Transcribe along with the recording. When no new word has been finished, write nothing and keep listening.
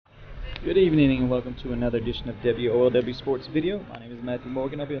Good evening and welcome to another edition of WOLW Sports Video. My name is Matthew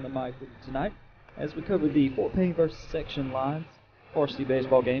Morgan. I'll be on the mic with you tonight as we cover the Fort Payne versus Section Lines varsity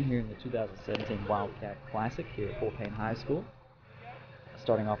baseball game here in the 2017 Wildcat Classic here at Fort Payne High School.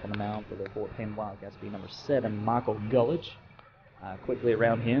 Starting off on the mound for the Fort Payne Wildcats will be number 7, Michael Gullidge. Quickly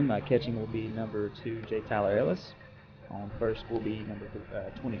around him, catching will be number 2, J. Tyler Ellis. On first will be number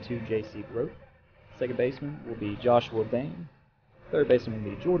 22, J.C. Grote. Second baseman will be Joshua Payne. Third baseman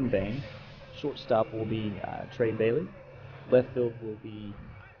will be Jordan Payne. Shortstop will be Trey Bailey. Left field will be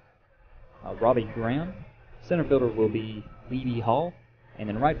Robbie Graham. Center fielder will be Levy Hall. And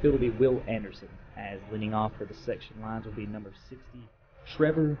in right field will be Will Anderson. As leading off for the section lines will be number 60,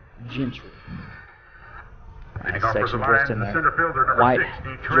 Trevor Gentry. Section dressed in their white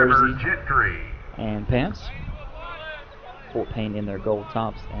jersey and pants. Fort Payne in their gold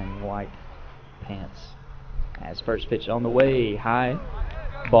tops and white pants. As first pitch on the way, high,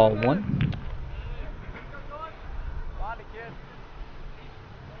 ball 1.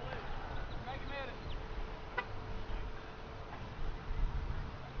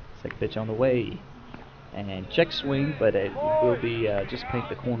 Second pitch on the way, and check swing, but it will be just paint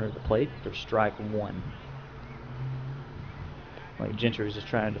the corner of the plate for strike 1. Like Gentry was just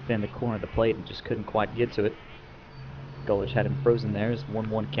trying to defend the corner of the plate and just couldn't quite get to it. Gullidge had him frozen there. It's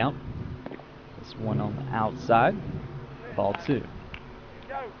 1-1 count. This one on the outside. Ball 2.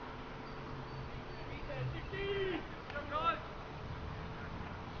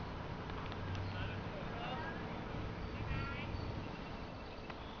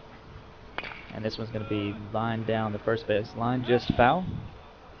 And this one's going to be lined down the first base line, just foul.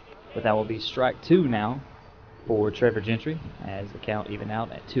 But that will be strike 2 now for Trevor Gentry as the count even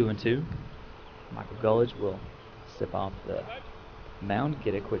out at 2-2. Michael Gullidge will step off the mound,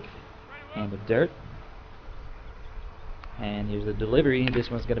 get a quick hand of dirt. And here's the delivery.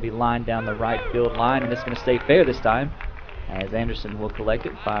 This one's going to be lined down the right field line, and it's going to stay fair this time as Anderson will collect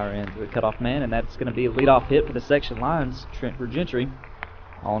it, fire into the cutoff man, and that's going to be a leadoff hit for the section lines. Trevor Gentry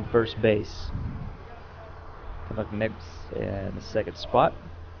on first base. Coming up next in the second spot,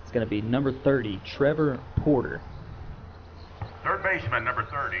 it's going to be number 30, Trevor Porter. Third baseman, number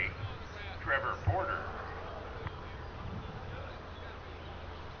 30, Trevor Porter.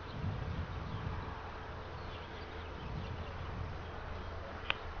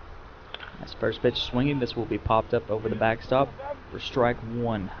 As first pitch swinging, this will be popped up over the backstop for strike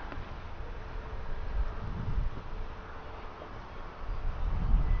 1.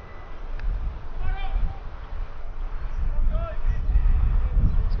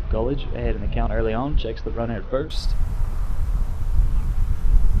 So Gullidge ahead in the count early on, checks the runner at first.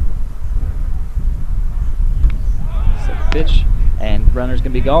 Second pitch, and runner's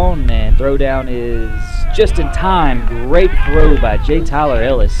going to be gone, and throw down is just in time. Great throw by J. Tyler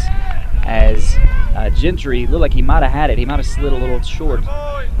Ellis. As Gentry looked like he might have had it. He might have slid a little short,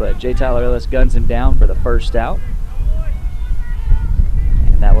 but J. Tyler Ellis guns him down for the first out.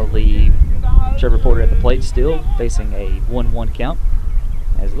 And that will leave Trevor Porter at the plate still, facing a 1-1 count.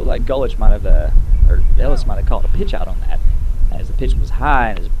 As it looked like Gullidge might have, or Ellis might have called a pitch out on that. As the pitch was high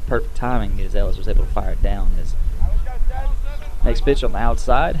and it was perfect timing as Ellis was able to fire it down. As next pitch on the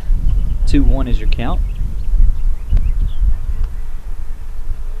outside, 2-1 is your count.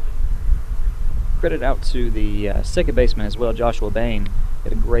 Credit out to the second baseman as well, Joshua Payne.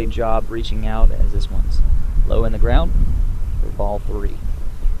 Did a great job reaching out as this one's low in the ground for ball 3.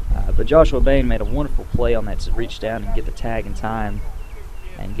 But Joshua Payne made a wonderful play on that to reach down and get the tag in time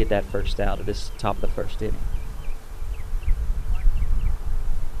and get that first out of this top of the first inning.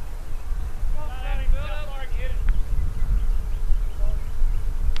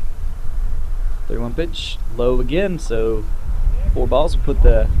 One pitch, low again, so 4 balls will put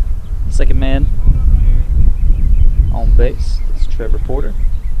the second man on base. It's Trevor Porter.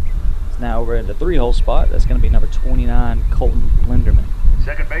 He's now over at the 3-hole spot. That's going to be number 29, Colton Linderman.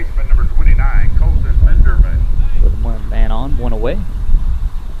 Second baseman, number 29, Colton Linderman. With 1 man on, 1 away.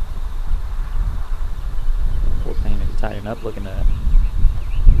 Fort Payne to tighten up, looking to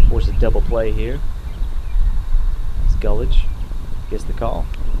force a double play here. It's Gullidge. Gets the call.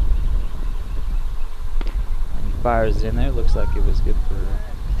 Fires in there. Looks like it was good for.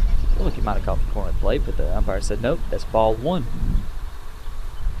 Well, look, he might have caught the corner of the plate, but the umpire said nope. That's ball 1.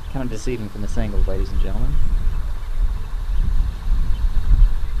 Kind of deceiving from this angle, ladies and gentlemen.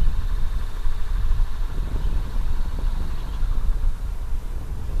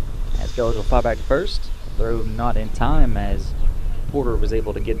 As Gullidge will fire back to first. Throw not in time as Porter was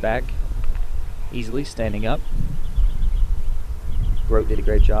able to get back easily, standing up. Grote did a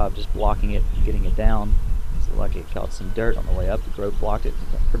great job just blocking it and getting it down. Looked like it caught some dirt on the way up. The throw blocked it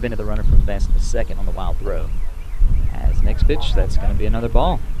and prevented the runner from advancing to second on the wild throw. As next pitch, that's going to be another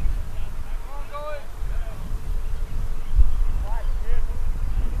ball.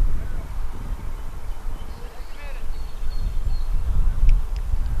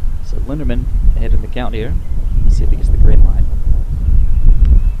 So Linderman ahead in the count here. Let's see if he gets the green light.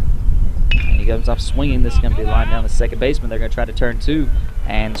 And he goes off swinging. This is going to be lined down the second baseman. They're going to try to turn two.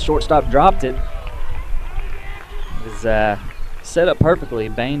 And shortstop dropped it. It was set up perfectly.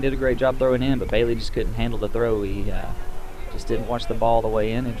 Payne did a great job throwing in, but Bailey just couldn't handle the throw. He just didn't watch the ball the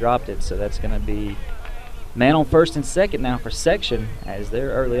way in and dropped it. So that's going to be man on first and second now for Section, as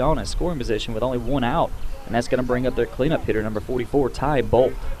they're early on in scoring position with only one out. And that's going to bring up their cleanup hitter, number 44, Ty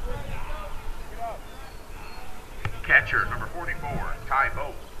Bolt. Catcher, number 44, Ty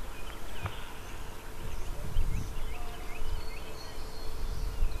Bolt.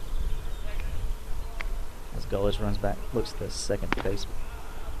 As Gullis runs back, looks at the second base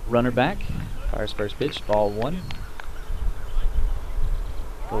runner back, fires first pitch, ball one.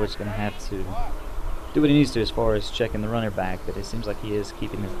 Gullis going to have to do what he needs to as far as checking the runner back, but it seems like he is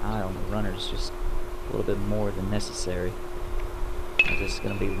keeping his eye on the runners just a little bit more than necessary. This is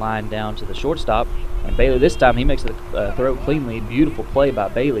going to be lined down to the shortstop, and Bailey this time he makes the throw cleanly. Beautiful play by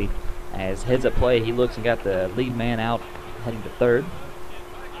Bailey. As heads up play, he looks and got the lead man out heading to third,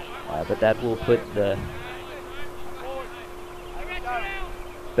 but that will put the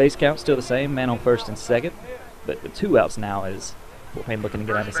base count still the same, man on first and second, but with two outs now as Payne looking to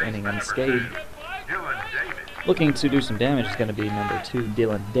get out of this inning unscathed. Looking to do some damage is going to be number 2,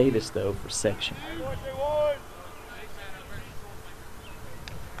 Dylan Davis, though, for Section.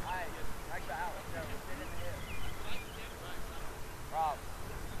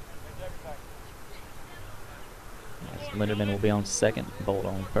 Linderman will be on second, Bolt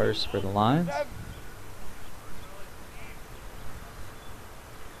on first for the Lions.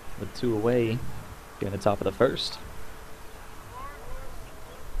 With 2 away, in the top of the first.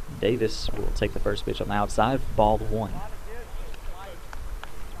 Davis will take the first pitch on the outside for ball 1.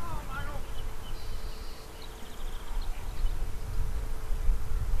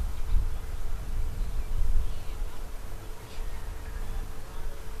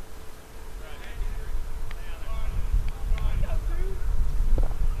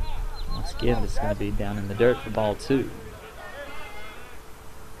 Once again, this is going to be down in the dirt for ball 2.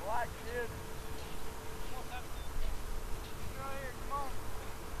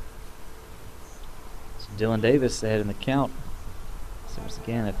 Dylan Davis ahead in the count. So once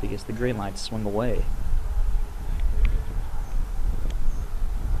again, if he gets the green light, swing away.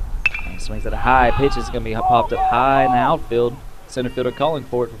 And swings at a high pitch. It's going to be popped up high in the outfield. Center fielder calling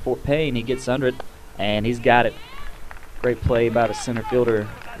for it for Fort Payne. He gets under it, and he's got it. Great play by the center fielder,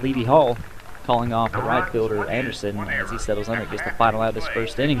 Levy Hall, calling off the right fielder, Anderson, as he settles under it, gets the final out of this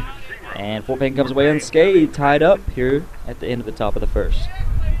first inning. And Fort Payne comes away unscathed, tied up here at the end of the top of the first.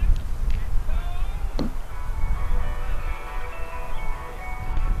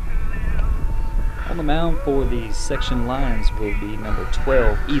 On the mound for the Section Lions will be number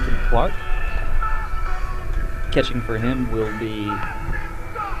 12, Ethan Clark. Catching for him will be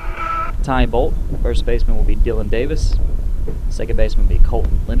Ty Bolt. First baseman will be Dylan Davis. Second baseman will be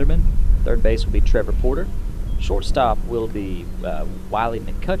Colton Linderman. Third base will be Trevor Porter. Shortstop will be Wiley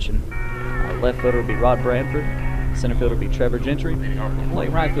McCutcheon. Left fielder will be Rod Branford. Center fielder will be Trevor Gentry. And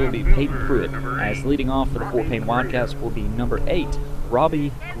playing right field will be Peyton Pruitt. As leading off for the Fort Payne Wildcats will be number 8,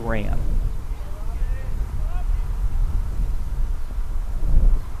 Robbie Graham.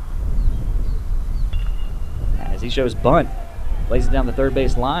 He shows bunt, lays it down the third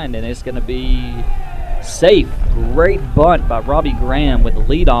base line, and it's going to be safe. Great bunt by Robbie Graham with the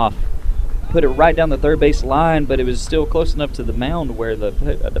leadoff. Put it right down the third base line, but it was still close enough to the mound where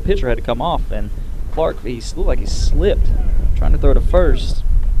the pitcher had to come off, and Clark, he looked like he slipped trying to throw to first,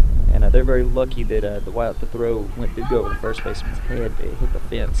 and they're very lucky that the throw did go over the first baseman's head. It hit the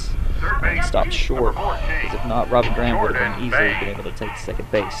fence and stopped short, because if not, Robbie Graham would have been easily been able to take second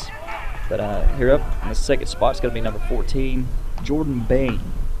base. But here up in the second spot is going to be number 14, Jordan Bain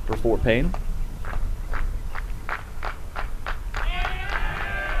for Fort Payne.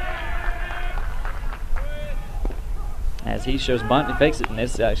 As he shows bunt and fakes it, and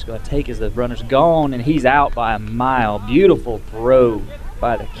this is actually going to take as the runner's gone, and he's out by a mile. Beautiful throw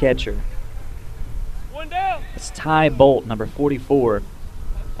by the catcher. One down. It's Ty Bolt, number 44.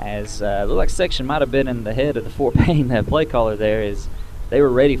 As looked like Section might have been in the head of the Fort Payne play caller there, as they were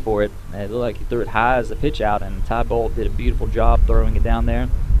ready for it. It looked like he threw it high as the pitch out, and Ty Bolt did a beautiful job throwing it down there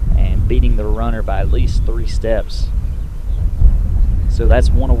and beating the runner by at least 3 steps. So that's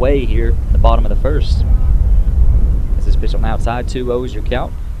 1 away here in the bottom of the first. As this pitch on the outside, 2-0 is your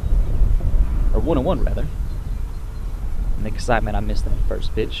count. Or 1-1 rather. In the excitement, I missed the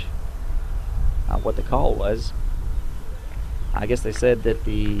first pitch. What the call was. I guess they said that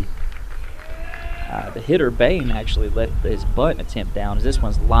the hitter, Payne, actually let his bunt attempt down, as this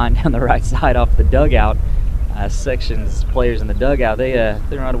one's lined down the right side off the dugout. Sections players in the dugout, they're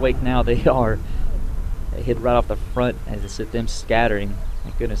not awake now. They hit right off the front as they sit them scattering.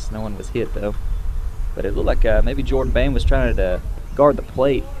 Thank goodness no one was hit though. But it looked like maybe Jordan Payne was trying to guard the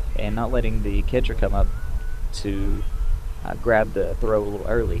plate and not letting the catcher come up to grab the throw a little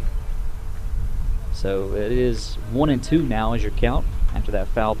early. So it is 1-2 now as your count after that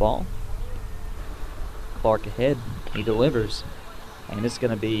foul ball. Clark ahead, he delivers. And it's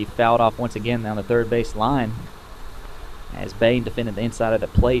going to be fouled off once again down the third base line as Payne defended the inside of the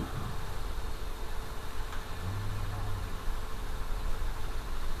plate.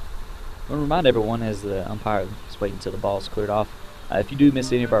 I want to remind everyone as the umpire is waiting until the ball's cleared off. If you do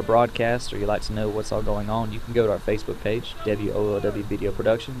miss any of our broadcasts or you'd like to know what's all going on, you can go to our Facebook page, WOLW Video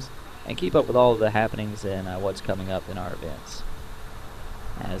Productions, and keep up with all of the happenings and what's coming up in our events.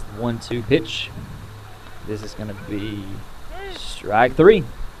 As the 1-2 pitch, this is going to be strike 3.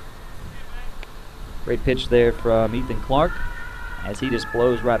 Great pitch there from Ethan Clark as he just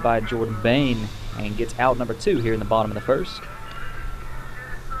blows right by Jordan Payne and gets out number 2 here in the bottom of the first.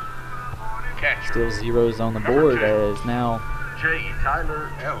 Still zeros on the board as now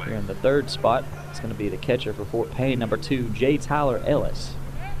here in the third spot, it's going to be the catcher for Fort Payne, number 2, J. Tyler Ellis.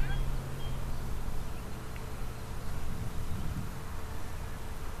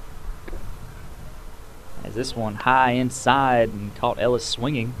 As this one high inside and caught Ellis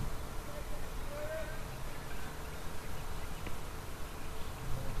swinging.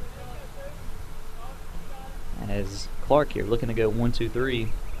 As Clark here looking to go 1-2-3.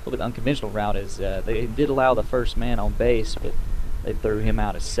 A little bit unconventional route is they did allow the first man on base, but they threw him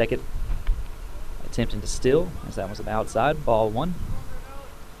out at second, attempting to steal, as that was an outside, ball 1.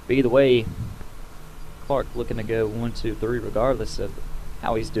 But either way, Clark looking to go 1-2-3 regardless of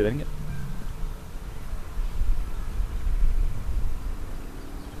how he's doing it.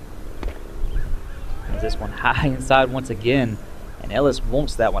 As this one high inside once again, and Ellis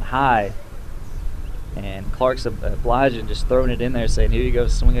wants that one high. And Clark's obliging, just throwing it in there, saying, here you go,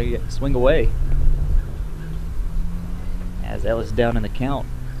 swing away. As Ellis down in the count.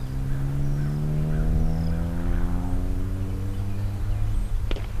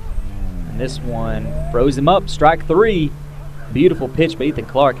 And this one froze him up, strike 3. Beautiful pitch by Ethan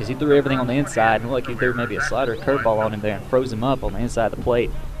Clark as he threw everything on the inside. And looked like he threw maybe a slider or curveball on him there and froze him up on the inside of the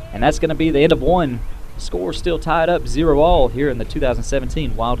plate. And that's going to be the end of 1. Score still tied up 0-all here in the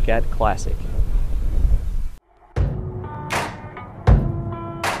 2017 Wildcat Classic.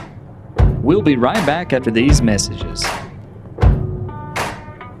 We'll be right back after these messages.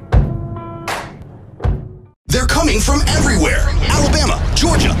 They're coming from everywhere. Alabama,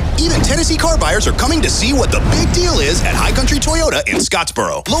 Georgia, even Tennessee car buyers are coming to see what the big deal is at High Country Toyota in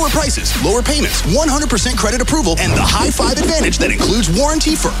Scottsboro. Lower prices, lower payments, 100% credit approval, and the High 5 Advantage that includes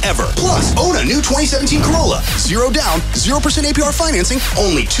warranty forever. Plus, own a new 2017 Corolla, 0 down, 0% APR financing,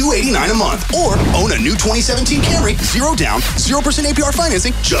 only $289 a month. Or own a new 2017 Camry, 0 down, 0% APR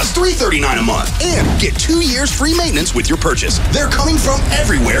financing, just $339 a month. And get 2 years free maintenance with your purchase. They're coming from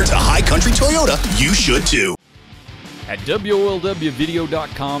everywhere to High Country Toyota. You should too. At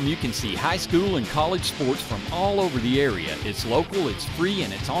WOLWvideo.com, you can see high school and college sports from all over the area. It's local, it's free,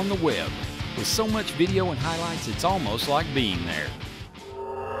 and it's on the web. With so much video and highlights, it's almost like being there.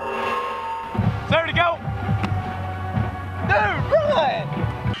 30 to go. Dude, run!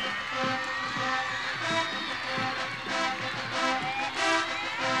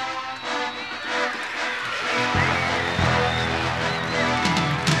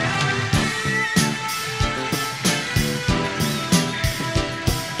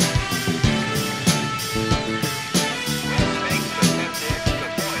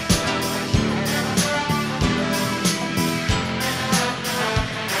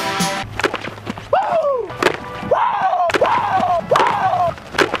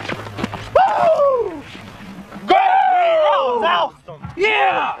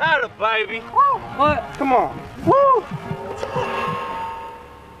 Yeah! Atta baby. Woo. What? Come on. Woo!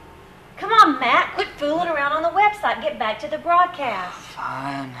 Come on, Matt. Quit fooling around on the website. Get back to the broadcast.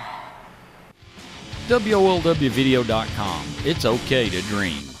 Fine. WOLWvideo.com. It's okay to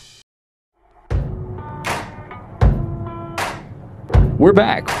dream. We're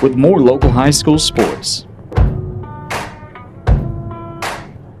back with more local high school sports.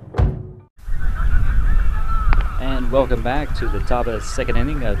 And welcome back to the top of the second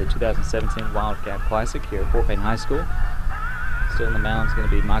inning of the 2017 Wildcat Classic here at Fort Payne High School. Still in the mound is going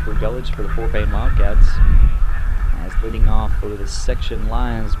to be Michael Gulledge for the Fort Payne Wildcats. As leading off for the section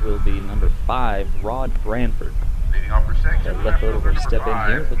lines will be number 5, Rod Branford. Leading off for section. The left fielder will step in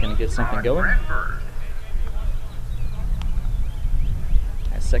here, looking to get something going.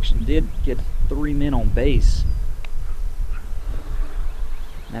 That section did get 3 men on base.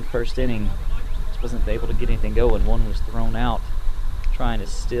 In that first inning, just wasn't able to get anything going. One was thrown out, trying to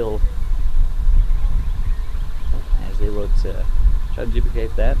steal. As they look to try to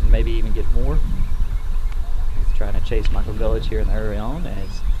duplicate that and maybe even get more. He's trying to chase Michael Gulledge here in the early on,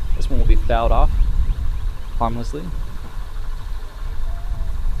 as this one will be fouled off harmlessly.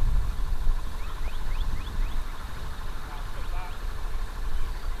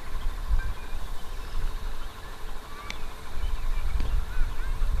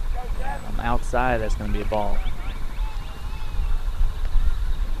 On the outside, that's going to be a ball.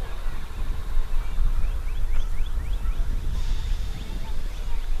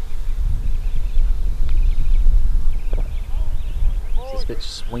 This pitch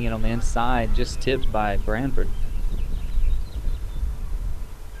swinging on the inside, just tipped by Branford.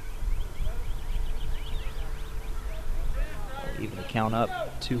 Even to count up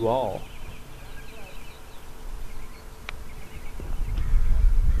 2-all.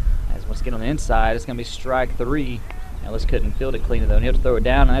 As once again on the inside, it's going to be strike 3. Ellis couldn't field it clean though, and he'll have to throw it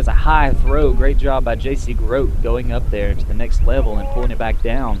down, and that's a high throw. Great job by J.C. Grote going up there to the next level and pulling it back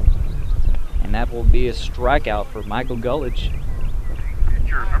down. And that will be a strikeout for Michael Gulledge.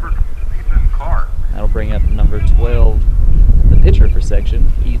 Number Ethan Clark. That'll bring up number 12, the pitcher for section,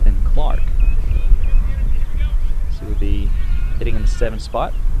 Ethan Clark. So he'll be hitting in the 7th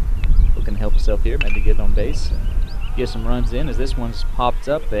spot, looking to help himself here, maybe get on base, get some runs in, as this one's popped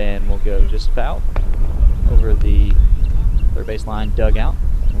up and will go just foul over the third baseline dugout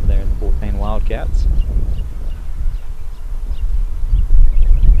over there in the Fort Payne Wildcats.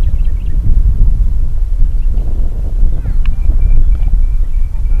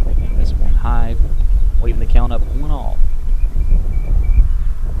 High, waving the count up 1-all.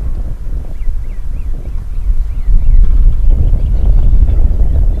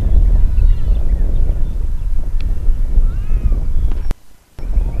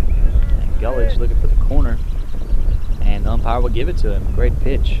 And Gulledge looking for the corner, and the umpire will give it to him. Great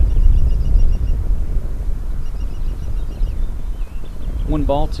pitch. 1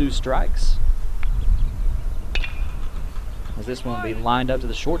 ball, 2 strikes. As this one will be lined up to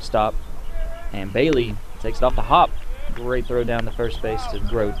the shortstop. And Bailey takes it off the hop. Great throw down the first base to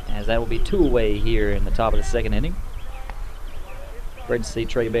Grote, as that will be 2 away here in the top of the second inning. Great to see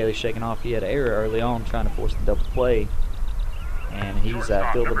Trey Bailey shaking off. He had an error early on trying to force the double play. And he's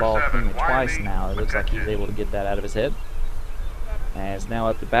fielded the ball cleanly twice now. It looks like he's able to get that out of his head. As now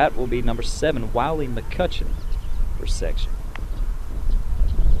up to bat will be number 7, Wiley McCutcheon for section.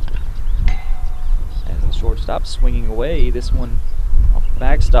 As the shortstop swinging away, this one off the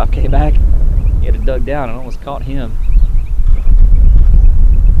backstop came back. He had it dug down and almost caught him.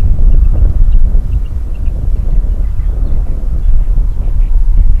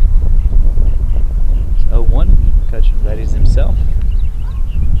 It's 0-1. McCutcheon readies himself.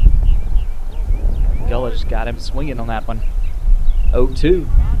 Gulledge got him swinging on that one. 0-2.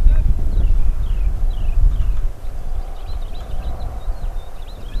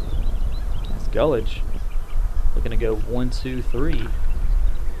 That's Gulledge looking to go 1-2-3.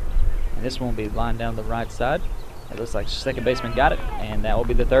 And this one will be lined down the right side. It looks like second baseman got it, and that will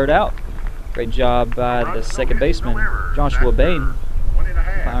be the 3rd out. Great job by the second baseman, Joshua Payne.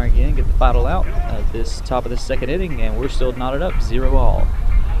 Firing again, get the final out of this top of the second inning, and we're still knotted up 0-all.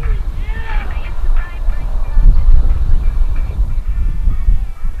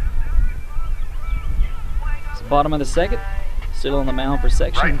 It's the bottom of the second. Still on the mound for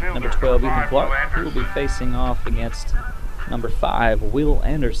section, number 12, Ethan Clark. He will be facing off against number 5, Will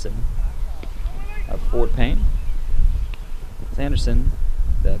Anderson of Fort Payne. It's Anderson,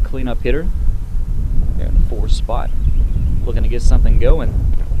 the cleanup hitter, there in the 4th spot, looking to get something going.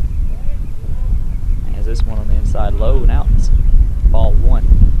 As this one on the inside low and out, ball 1.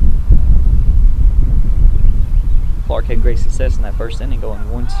 Clark had great success in that first inning, going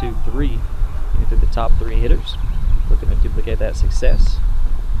 1-2-3 through the top 3 hitters, looking to duplicate that success.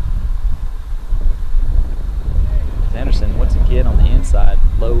 Anderson once again on the inside,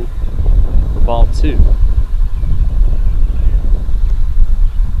 low for ball 2.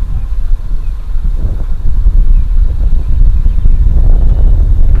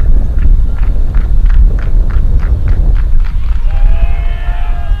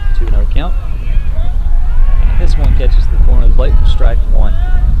 strike one.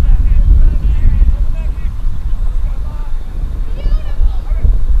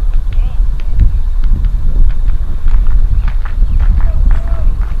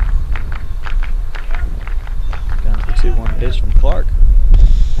 Down to 2-1 pitch from Clark.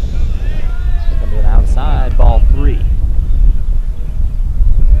 It's going to be an outside, ball 3.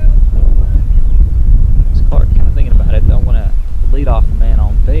 Clark kind of thinking about it. Don't want to lead off a man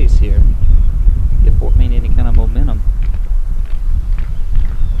on base here. Give Fort Payne any kind of momentum.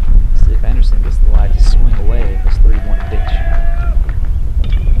 See if Anderson gets the light to swing away this 3-1 pitch.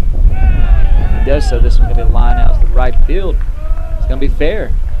 When he does so, this one's going to be a line out to the right field. It's going to be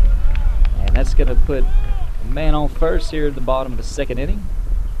fair. And that's going to put a man on first here at the bottom of the 2nd inning.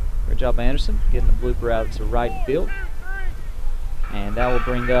 Great job, Anderson, getting the blooper out to right field. And that will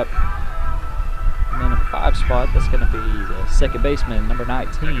bring up the man in the 5 spot. That's going to be the 2nd baseman, number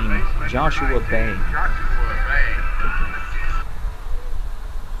 19, Joshua Payne.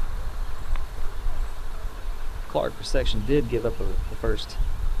 Clark for section did give up the first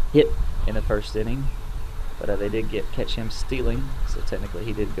hit in the 1st inning, but they did catch him stealing, so technically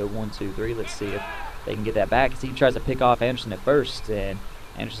he did go 1, 2, 3. Let's see if they can get that back, as he tries to pick off Anderson at first, and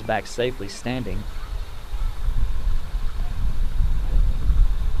Anderson's back safely standing.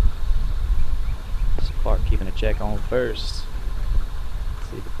 So Clark keeping a check on first.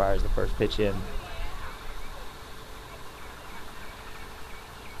 Let's see if he fires the first pitch in.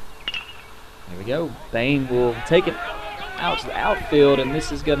 Here we go. Payne will take it out to the outfield, and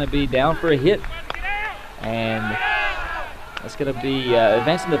this is going to be down for a hit. And that's going to be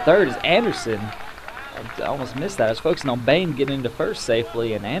advancing to 3rd is Anderson. I almost missed that. I was focusing on Payne getting into 1st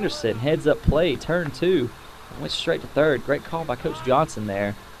safely, and Anderson heads up play, turn 2, and went straight to 3rd. Great call by Coach Johnson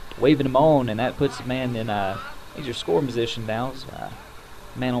there, waving him on, and that puts the man in major scoring position now.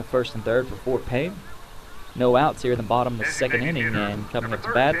 Man on 1st and 3rd for Fort Payne. No outs here in the bottom of the 2nd inning, and coming up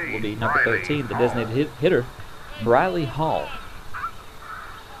to bat will be number 13, the designated hitter, Briley Hall.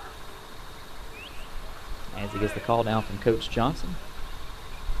 As he gets the call down from Coach Johnson.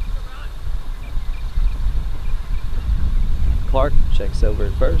 Clark checks over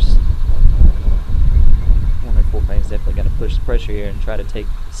at first. I wonder if Fort Payne's definitely going to push the pressure here and try to take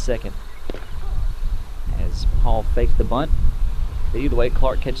 2nd. As Hall fakes the bunt. But either way,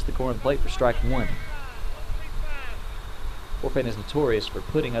 Clark catches the corner of the plate for strike 1. Fort Payne is notorious for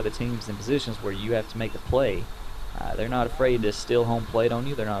putting other teams in positions where you have to make the play. They're not afraid to steal home plate on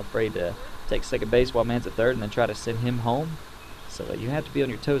you. They're not afraid to take 2nd base while man's at 3rd and then try to send him home. So you have to be on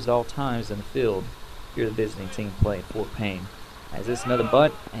your toes at all times in the field if you're the visiting team playing Fort Payne. As this is another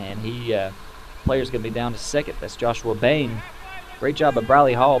bunt, and player's going to be down to 2nd. That's Joshua Payne. Great job by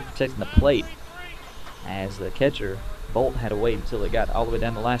Briley Hall protecting the plate. As the catcher, Bolt, had to wait until it got all the way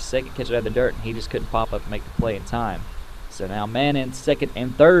down the last second, catch it out of the dirt, and he just couldn't pop up and make the play in time. So now man in 2nd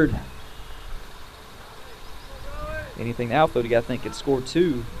and 3rd. Anything the outfield, you got to think it's score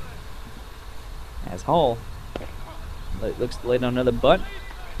 2. As Hall looks to lay down another bunt,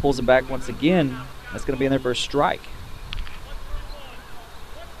 pulls it back once again. That's going to be in there for a strike.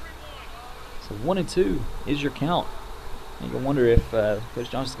 So 1 and 2 is your count. And you'll wonder if Coach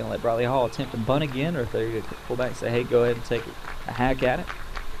Johnson's going to let Briley Hall attempt to bunt again, or if they're going to pull back and say, hey, go ahead and take a hack at it.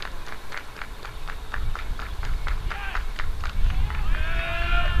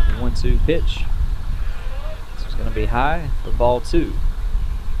 The 1-2 pitch. This is going to be high for ball 2.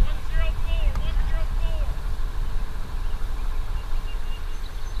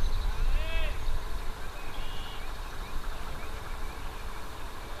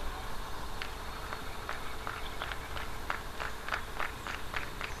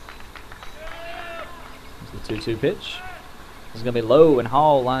 The 2-2 pitch. This is going to be low, and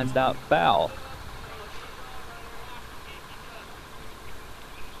Hall lines it out foul.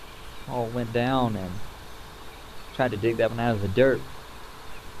 Hall went down and tried to dig that one out of the dirt.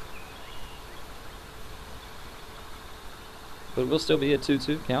 But it will still be a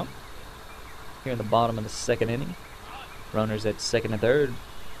 2-2 count here in the bottom of the 2nd inning. Runners at 2nd and 3rd,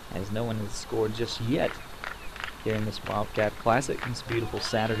 as no one has scored just yet here in this Wildcat Classic. It's a beautiful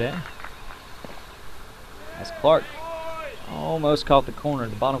Saturday. As Clark almost caught the corner,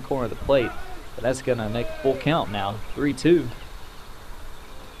 the bottom corner of the plate, but that's going to make a full count now, 3-2.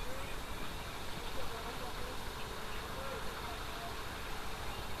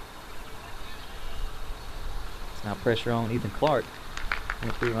 It's now pressure on Ethan Clark.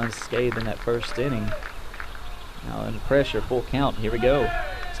 3 runs scathed in that 1st inning. Now under pressure, full count. Here we go.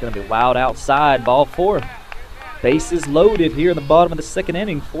 It's going to be wild outside, ball 4. Bases loaded here in the bottom of the 2nd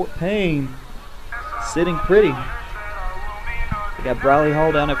inning. Fort Payne sitting pretty. We got Briley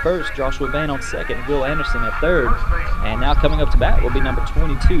Hall down at first, Joshua Bain on second, Will Anderson at third. And now coming up to bat will be number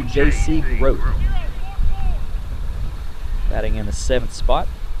 22, J.C. Grote. Batting in the 7th spot.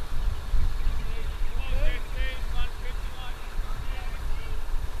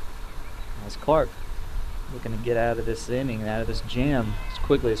 That's Clark looking to get out of this inning, out of this jam as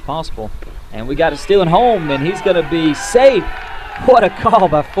quickly as possible. And we got it stealing home, and he's going to be safe. What a call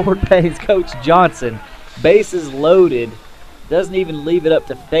by Fort Payne's Coach Johnson. Bases loaded. Doesn't even leave it up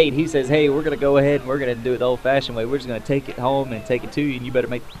to fate. He says, hey, we're going to go ahead and we're going to do it the old-fashioned way. We're just going to take it home and take it to you, and you better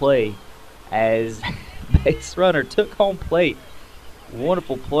make the play. As base runner took home plate.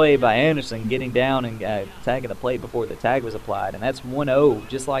 Wonderful play by Anderson, getting down and tagging the plate before the tag was applied. And that's 1-0,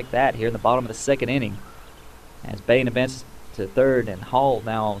 just like that, here in the bottom of the 2nd inning. As Payne advances to 3rd and Hall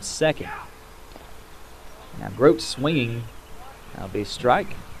now on 2nd. Now Grote swinging. That'll be a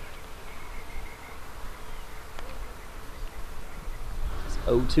strike. It's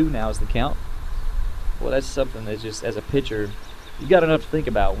 0-2 now is the count. Well, that's something that just, as a pitcher, you got enough to think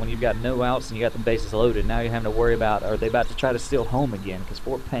about when you've got no outs and you got the bases loaded. Now you're having to worry about, are they about to try to steal home again? Because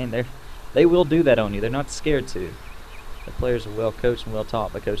Fort Payne, they will do that on you. They're not scared to. The players are well coached and well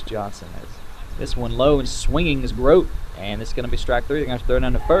taught by Coach Johnson. This one low and swinging is Grote, and it's going to be strike 3. They're going to throw it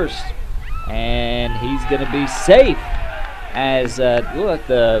down to first, and he's going to be safe. As look,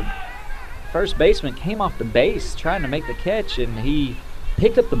 the first baseman came off the base trying to make the catch, and he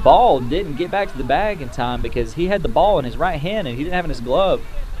picked up the ball and didn't get back to the bag in time because he had the ball in his right hand and he didn't have it in his glove,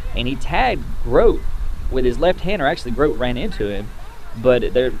 and he tagged Grote with his left hand, or actually Grote ran into him,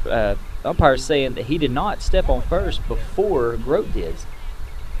 but their umpire's saying that he did not step on first before Grote did.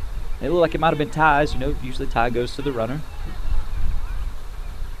 It looked like it might have been ties. You know, usually tie goes to the runner.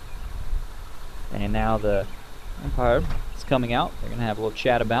 And now the umpire is coming out. They're going to have a little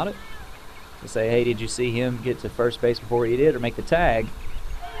chat about it. They say, hey, did you see him get to first base before he did or make the tag?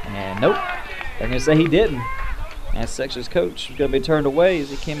 And nope. They're going to say he didn't. And section's coach is going to be turned away as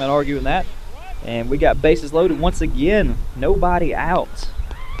he came out arguing that. And we got bases loaded once again. Nobody out.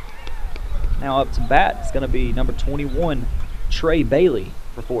 Now up to bat, it's going to be number 21, Trey Bailey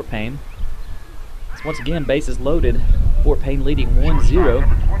for Fort Payne. It's once again bases loaded. Fort Payne leading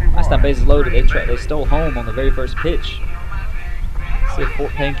 1-0. Last time bases loaded, they stole home on the very first pitch. Let's see if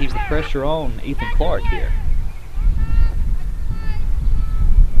Fort Payne keeps the pressure on Ethan Clark here.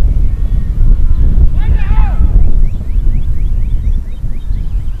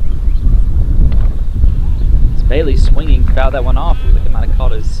 It's Bailey swinging, fouled that one off. Looked like he might have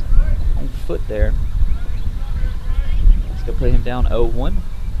caught his own foot there. Let's go play him down 0-1.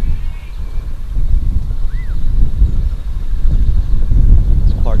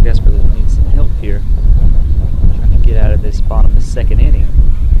 Clark desperately needs some help here, trying to get out of this bottom of the 2nd inning.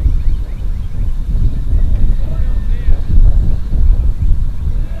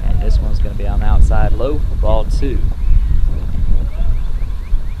 And this one's going to be on the outside low for ball 2.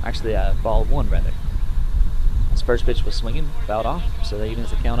 Actually, ball 1 rather. His first pitch was swinging, fouled off, so that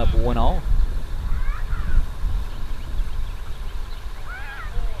evens the count up 1-all.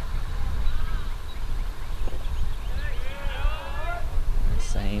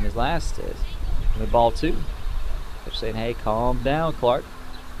 Same as last is. With ball 2. They're saying, hey, calm down, Clark.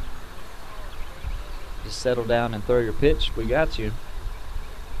 Just settle down and throw your pitch. We got you.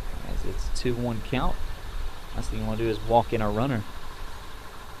 As it's 2-1 count. Last thing you want to do is walk in our runner.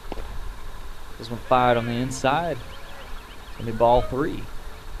 This one fired on the inside. It's going to be ball 3.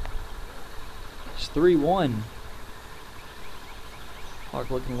 It's 3-1. Clark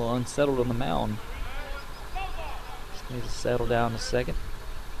looking a little unsettled on the mound. Just needs to settle down a second.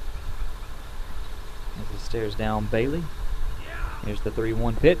 As he stares down Bailey. Here's the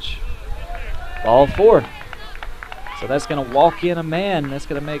 3-1 pitch. Ball 4. So that's going to walk in a man. That's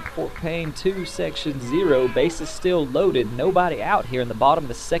going to make Fort Payne 2, section 0. Bases still loaded. Nobody out here in the bottom of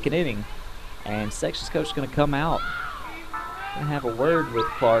the 2nd inning. And section's coach is going to come out. Going to have a word with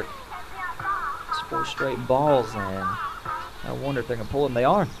Clark. It's 4 straight balls, and I wonder if they're going to pull him. They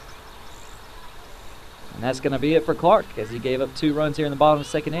are. And that's going to be it for Clark, as he gave up 2 runs here in the bottom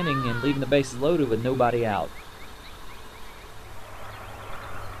of the 2nd inning and leaving the bases loaded with nobody out.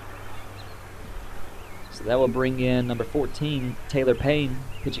 So that will bring in number 14, Taylor Payne,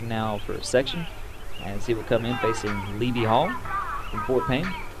 pitching now for a section, as he will come in facing Levy Hall from Fort Payne.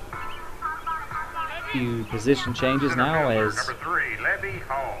 A few position changes now, as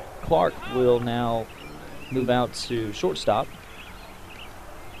Clark will now move out to shortstop.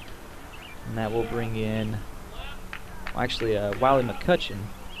 And that will bring in, well, actually, Wiley McCutcheon.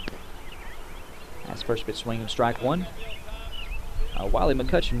 That's first pitch swinging, strike 1. Wiley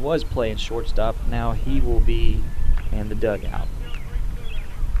McCutcheon was playing shortstop. Now he will be in the dugout.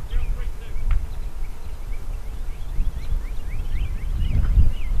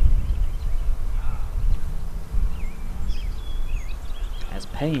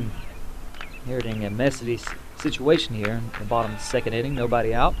 Payne inheriting a messy situation here in the bottom of the second inning.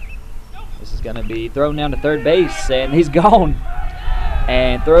 Nobody out. This is going to be thrown down to third base, and he's gone.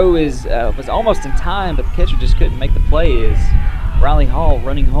 And throw is was almost in time, but the catcher just couldn't make the play. Is Riley Hall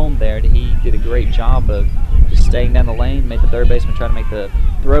running home there? He did a great job of just staying down the lane, made the third baseman try to make the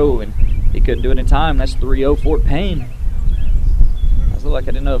throw, and he couldn't do it in time. That's 3-0 Fort Payne. I was like, I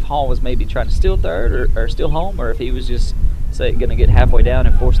didn't know if Hall was maybe trying to steal third or steal home, or if he was just going to get halfway down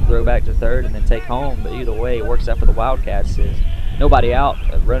and force the throw back to third and then take home. But either way, it works out for the Wildcats. Nobody out.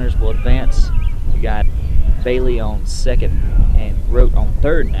 Runners will advance. We got Bailey on second and Rote on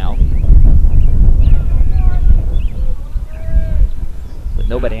third now. With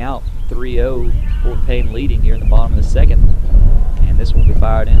nobody out, 3-0, Fort Payne leading here in the bottom of the second. And this will be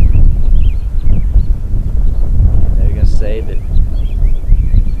fired in. And they're going to say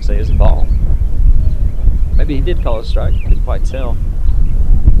it's a ball. Maybe he did call a strike. Couldn't quite tell.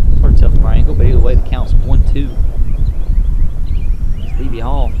 It's hard to tell from our angle, but either way, the count's 1-2. Stevie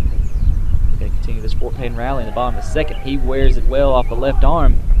Hall going to continue this Fort Payne rally in the bottom of the second. He wears it well off the left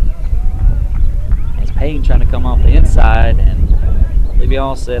arm. As Payne trying to come off the inside, and Stevie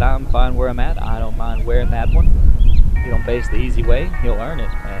Hall said, "I'm fine where I'm at. I don't mind wearing that one. If you don't base the easy way, he'll earn it."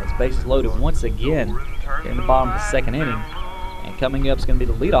 As bases loaded once again in the bottom of the second inning. And coming up is going to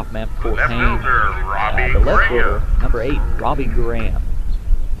be the leadoff man for Fort Payne. The left fielder, number 8, Robbie Graham.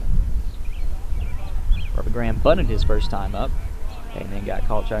 Robbie Graham bunted his first time up, and then got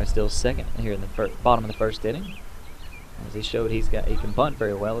caught trying to steal second here in the bottom of the first inning. As he showed he can bunt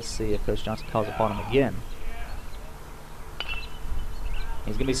very well. Let's see if Coach Johnson calls upon him again.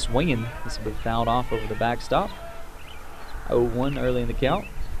 He's going to be swinging. This will be fouled off over the backstop. 0-1 early in the count.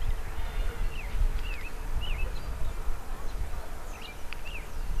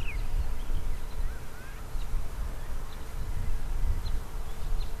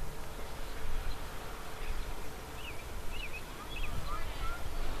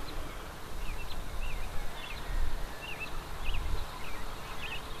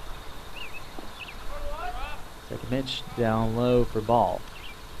 Second pitch down low for ball.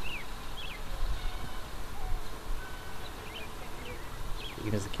 He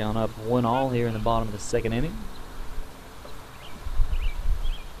has the count up 1-1 here in the bottom of the second inning.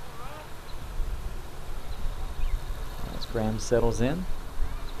 As Graham settles in.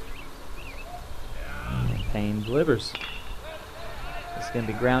 And Payne delivers. It's going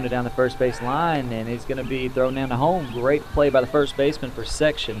to be grounded down the first base line, and he's going to be thrown down to home. Great play by the first baseman for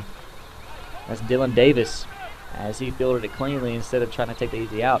section. That's Dylan Davis. As he fielded it cleanly, instead of trying to take the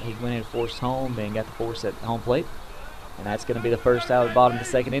easy out, he went in and forced home and got the force at home plate. And that's going to be the first out of the bottom of the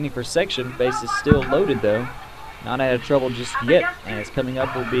second inning for section. Base is still loaded though. Not out of trouble just yet. And it's coming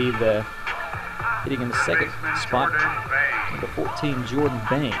up will be the hitting in the second spot, number 14, Jordan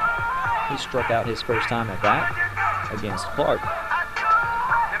Payne. He struck out his first time at bat against Clark.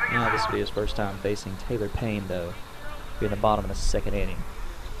 Now this will be his first time facing Taylor Payne though, in the bottom of the second inning.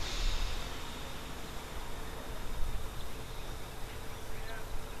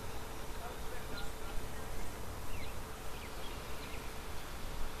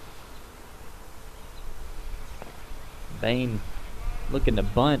 Payne looking to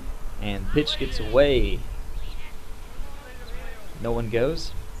bunt, and pitch gets away. No one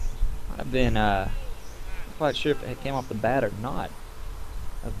goes. I've been not quite sure if it came off the bat or not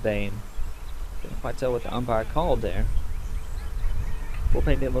of Payne. Couldn't quite tell what the umpire called there. Fort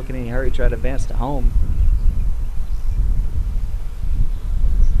Payne didn't look in any hurry, tried to advance to home.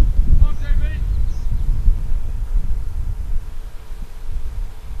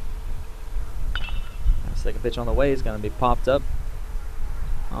 Second pitch on the way is going to be popped up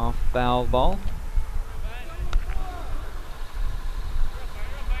off foul ball.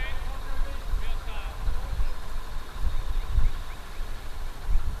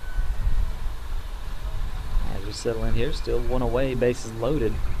 As we settle in here, still one away, bases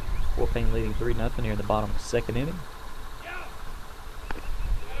loaded. Fort Payne leading 3-0 here in the bottom of the second inning.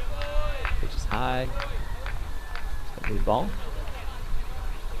 Pitch is high. It's going to be ball.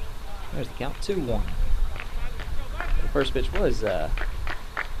 There's the count, 2-1. The first pitch was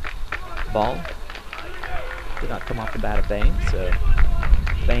ball. Did not come off the bat of Payne, so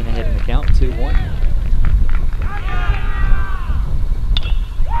Payne ahead in the count, 2-1.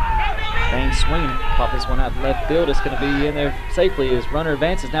 Payne swinging, pop this one out to left field. It's going to be in there safely. His runner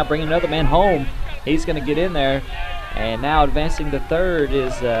advances, now bringing another man home. He's going to get in there, and now advancing to third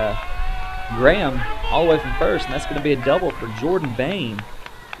is Graham, all the way from first, and that's going to be a double for Jordan Payne.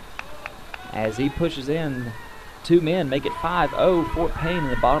 As he pushes in, two men make it 5-0 Fort Payne in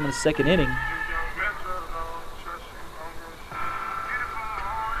the bottom of the second inning.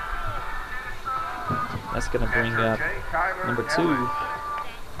 That's going to bring up number 2,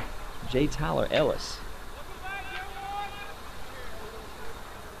 J. Tyler Ellis.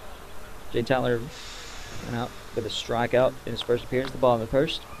 J. Tyler went out with a strikeout in his first appearance, the ball in the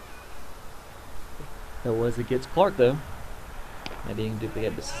first. That was against Clark, though. Maybe he can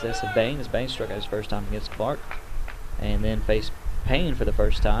duplicate the success of Payne, as Payne struck out his first time against Clark. And then faced Payne for the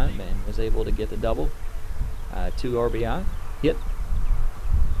first time and was able to get the double. 2 RBI hit.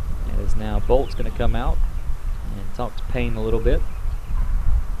 As now Bolt's going to come out and talk to Payne a little bit.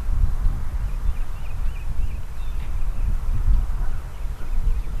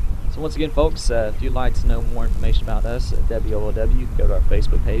 So once again, folks, if you'd like to know more information about us at WOLW, you can go to our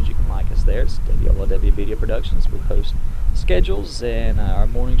Facebook page. You can like us there. It's WOLW Video Productions. We post schedules and our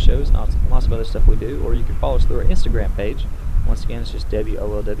morning shows and lots of other stuff we do. Or you can follow us through our Instagram page. Once again, it's just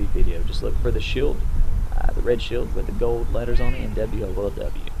WOLW Video. Just look for the shield, the red shield with the gold letters on it, and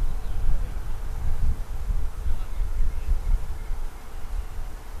WOLW.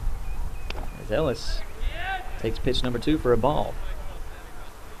 As Ellis takes pitch number 2 for a ball.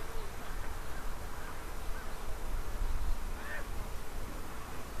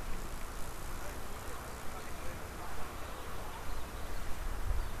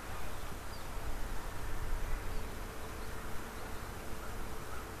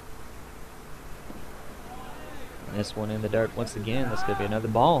 This one in the dirt once again. This could be another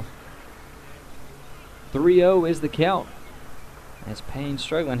ball. 3-0 is the count. As Payne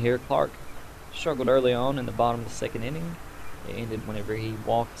struggling here. Clark struggled early on in the bottom of the second inning. It ended whenever he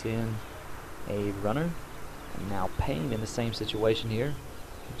walked in a runner. And now Payne in the same situation here.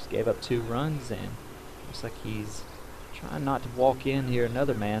 Just gave up 2 runs and looks like he's trying not to walk in here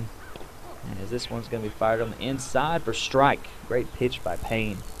another man. And as this one's going to be fired on the inside for strike. Great pitch by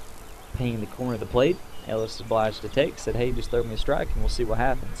Payne. Payne the corner of the plate. Ellis is obliged to take, said, hey, just throw me a strike and we'll see what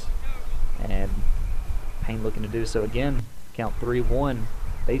happens. And Payne looking to do so again. Count 3-1.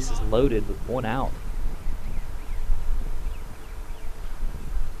 Bases loaded with 1 out.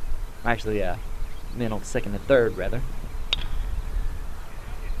 Actually, men on second and third, rather.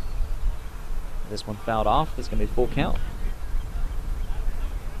 This one fouled off. This is going to be full count.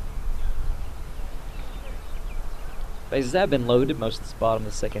 Bases have been loaded most of the bottom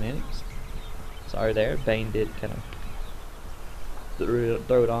of the second innings. Sorry there, Payne did kind of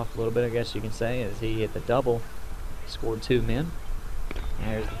throw it off a little bit, I guess you can say, as he hit the double, scored 2 men.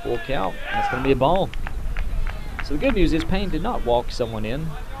 There's the full count. That's going to be a ball. So the good news is Payne did not walk someone in,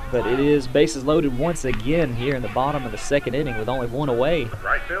 but it is bases loaded once again here in the bottom of the second inning with only 1 away.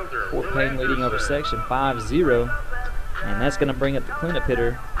 Right fielder, Fort Payne leading over section 5-0, and that's going to bring up the cleanup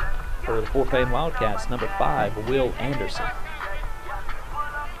hitter for the Fort Payne Wildcats, number 5, Will Anderson.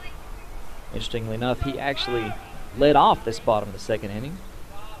 Interestingly enough, he actually led off this bottom of the second inning,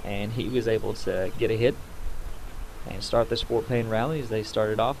 and he was able to get a hit and start this Fort Payne rally as they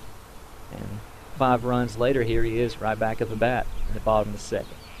started off. And 5 runs later, here he is right back at the bat in the bottom of the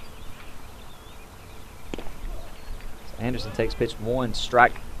second. So Anderson takes pitch 1,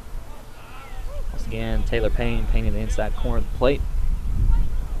 strike. Once again, Taylor Payne painting the inside corner of the plate.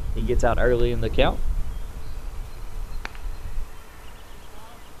 He gets out early in the count.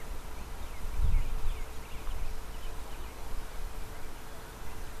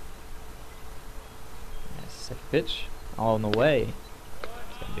 Second pitch, all in the way.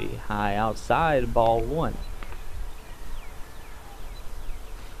 It's going to be high outside, ball 1.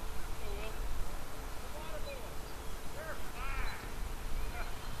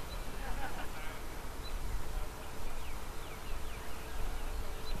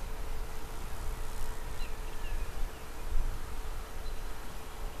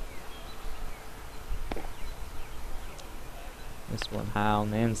 This one high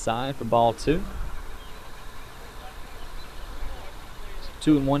on the inside for ball 2.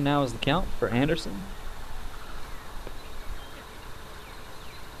 2-1 now is the count for Anderson.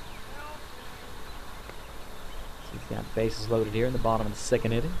 So he's got bases loaded here in the bottom of the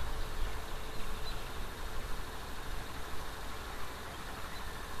second inning.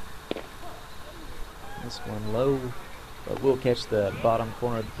 This one low, but will catch the bottom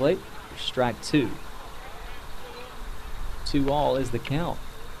corner of the plate for strike 2. 2-all is the count.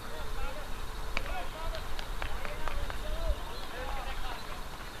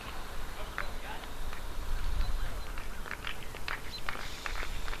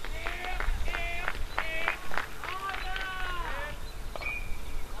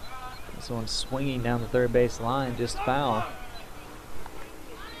 This one swinging down the third base line, just foul.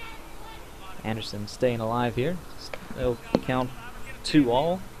 Anderson staying alive here. They'll count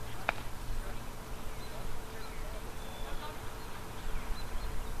 2-all.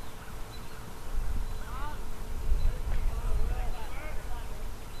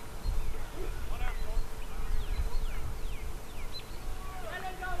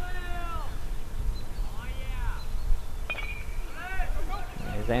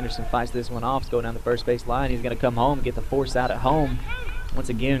 As Anderson fights this one off, going down the first base line, he's going to come home, get the force out at home. Once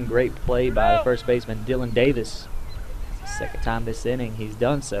again, great play by the first baseman, Dylan Davis. It's the second time this inning he's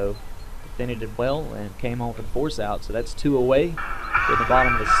done so. Defended it well and came home for the force out. So that's 2 away in the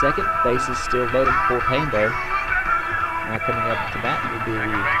bottom of the second. Bases still loaded for Payne though. Now coming up to bat will be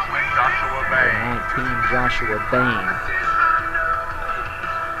number 19, Joshua Bain.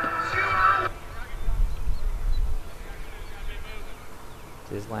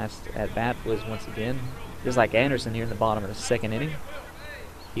 His last at-bat was once again, just like Anderson here in the bottom of the second inning.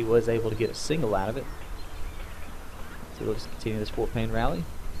 He was able to get a single out of it. So we'll just continue this Fort Payne rally.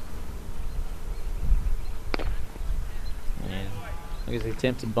 And here's the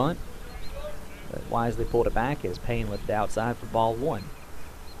attempted bunt, but wisely pulled it back as Payne left the outside for ball 1.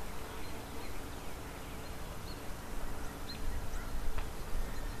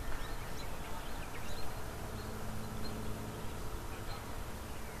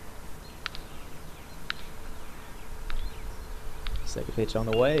 Second pitch on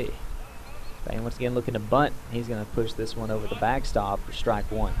the way. Payne once again looking to bunt. He's going to push this one over the backstop for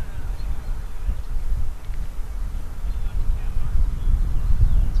strike 1.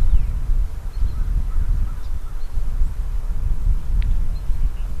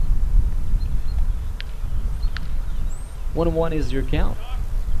 One and one is your count.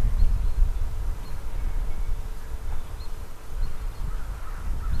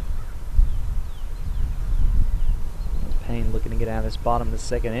 Payne looking to get out of this bottom of the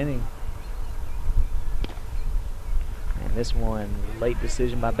second inning. And this one, late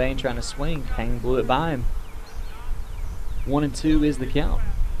decision by Bain trying to swing. Payne blew it by him. 1 and 2 is the count.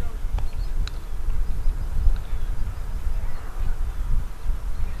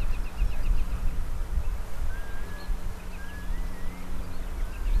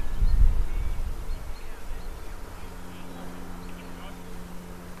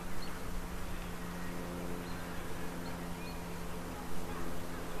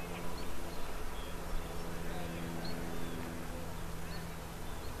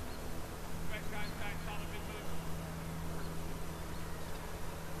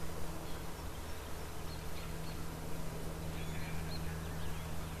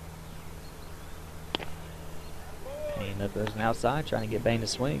 Up there's an outside trying to get Bain to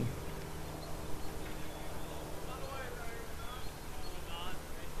swing.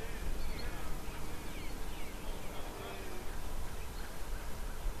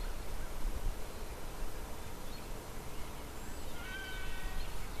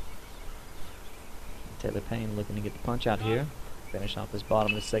 Taylor Payne looking to get the punch out here. Finish off this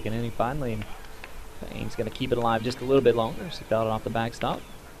bottom of the second inning finally. And Payne's going to keep it alive just a little bit longer. So he fouled it off the backstop.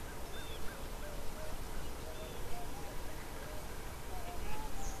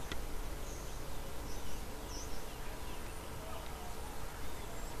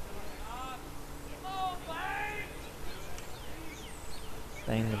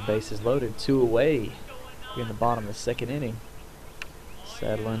 Payne with bases loaded, 2 away here in the bottom of the second inning.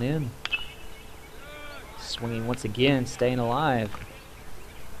 Settling in. Swinging once again, staying alive.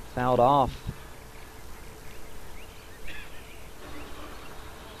 Fouled off.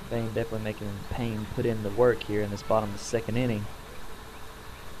 Payne definitely making Payne put in the work here in this bottom of the second inning.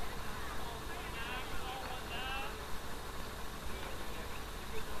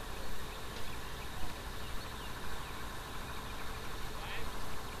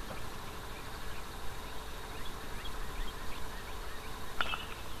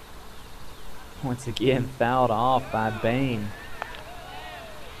 Once again, fouled off by Bain.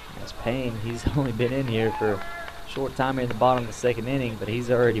 As Payne, he's only been in here for a short time here in the bottom of the second inning, but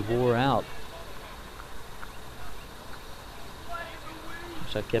he's already wore out.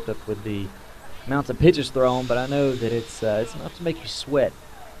 Wish I kept up with the amounts of pitches thrown, but I know that it's enough to make you sweat.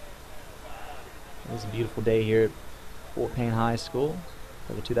 It was a beautiful day here at Fort Payne High School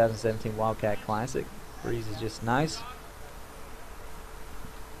for the 2017 Wildcat Classic. Breeze is just nice.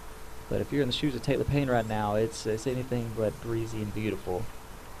 But if you're in the shoes of Taylor Payne right now, it's anything but breezy and beautiful.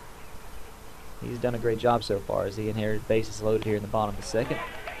 He's done a great job so far as he inherited bases loaded here in the bottom of the second.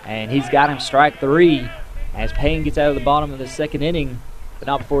 And he's got him strike 3 as Payne gets out of the bottom of the second inning, but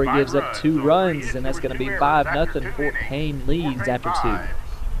not before he gives up 2 runs, and that's going to be 5-0. Fort Payne leads after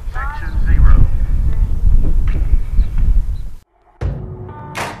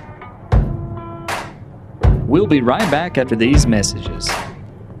 2. We'll be right back after these messages.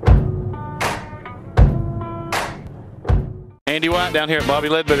 And Andy White down here at Bobby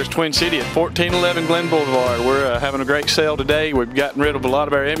Ledbetter's Twin City at 1411 Glen Boulevard. We're having a great sale today. We've gotten rid of a lot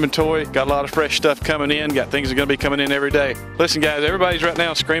of our inventory, got a lot of fresh stuff coming in, got things that are going to be coming in every day. Listen guys, everybody's right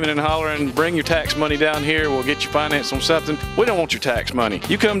now screaming and hollering, bring your tax money down here, we'll get you financed on something. We don't want your tax money.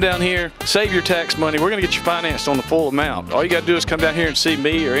 You come down here, save your tax money, we're going to get you financed on the full amount. All you got to do is come down here and see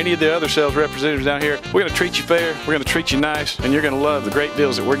me or any of the other sales representatives down here. We're going to treat you fair, we're going to treat you nice, and you're going to love the great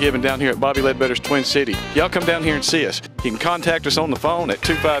deals that we're giving down here at Bobby Ledbetter's Twin City. Y'all come down here and see us. You can contact us on the phone at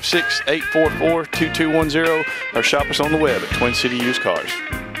 256-844-2210 or shop us on the web at Twin City Used Cars.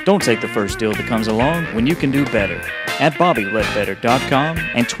 Don't take the first deal that comes along when you can do better at BobbyLedbetter.com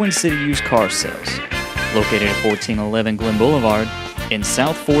and Twin City Used Car Sales, located at 1411 Glen Boulevard in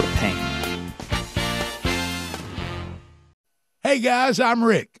South Fort Payne. Hey guys, I'm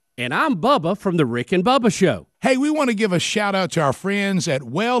Rick. And I'm Bubba from the Rick and Bubba Show. Hey, we want to give a shout out to our friends at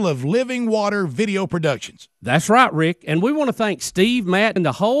Well of Living Water Video Productions. That's right, Rick. And we want to thank Steve, Matt, and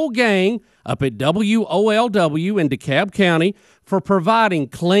the whole gang up at WOLW in DeKalb County for providing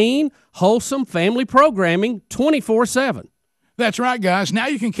clean, wholesome family programming 24/7. That's right, guys. Now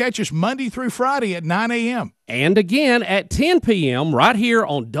you can catch us Monday through Friday at 9 a.m. And again at 10 p.m. right here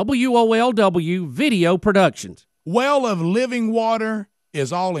on WOLW Video Productions. Well of Living Water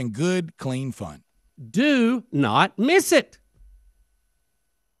is all in good, clean fun. Do not miss it.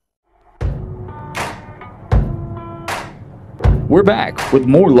 We're back with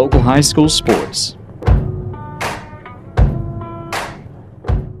more local high school sports.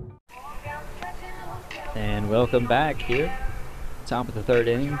 And welcome back here. Top of the third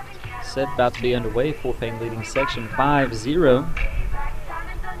inning. Set about to be underway. Fort Payne leading section 5-0.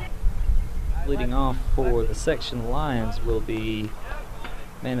 Leading off for the section Lions will be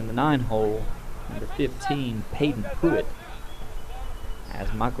man in the 9-hole, number 15, Payne Pruitt.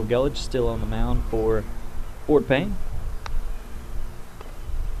 As Michael Gullidge still on the mound for Fort Payne.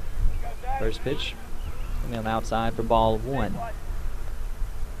 First pitch, on the outside for ball 1.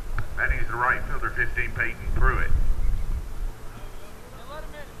 Batting is the right fielder, 15, Payne Pruitt.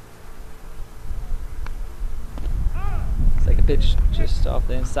 Second pitch just off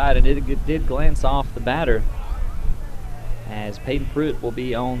the inside, and it did glance off the batter. As Payne Pruitt will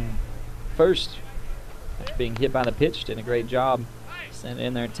be on first after being hit by the pitch. Did a great job sending it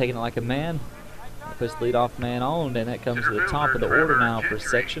in there and taking it like a man. Puts the leadoff man on, and that comes to the top of the order now for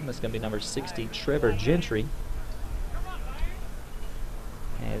section. That's going to be number 60, Trevor Gentry.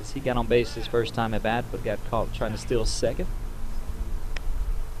 As he got on base his first time at bat, but got caught trying to steal second.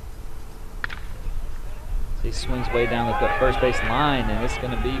 So he swings way down the first base line, and it's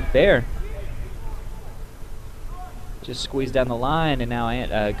going to be fair. Just squeezed down the line, and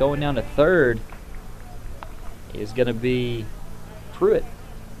now going down to third is going to be Pruitt.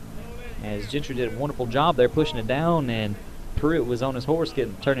 As Gentry did a wonderful job there pushing it down, and Pruitt was on his horse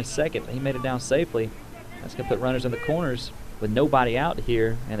turning second. He made it down safely. That's going to put runners in the corners with nobody out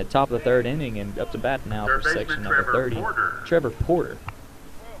here in the top of the third inning, and up to bat now for section number 30, Trevor Porter.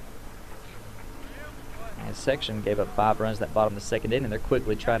 And section gave up 5 runs that bottom of the second inning. They're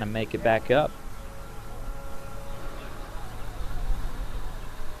quickly trying to make it back up.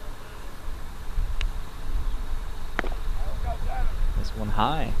 This one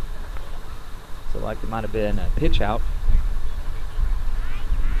high. So like it might have been a pitch out.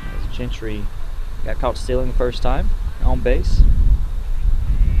 As Gentry got caught stealing the first time on base.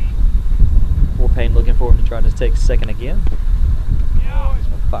 Fort Payne looking for him to try to take second again. This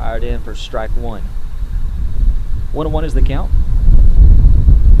one fired in for strike 1. 1-1 is the count.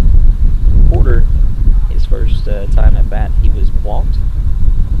 Porter, his first time at bat, he was walked.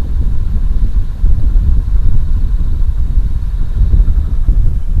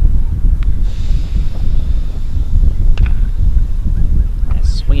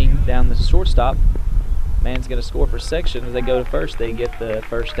 Swinging down the shortstop. Man's going to score for section. As they go to first, they get the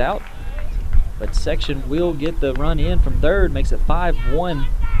first out. But section will get the run in from third, makes it 5-1.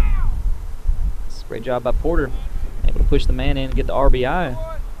 It's a great job by Porter. Able to push the man in and get the RBI.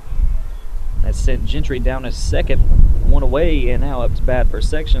 That sent Gentry down to second, 1 away, and now up to bat for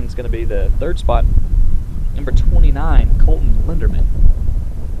section. It's going to be the third spot. Number 29, Colton Linderman.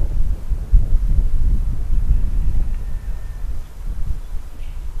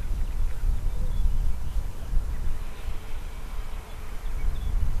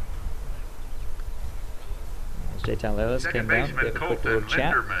 Jay Talavera came down, gave a quick little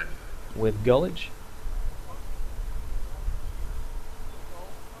chat with Gullidge.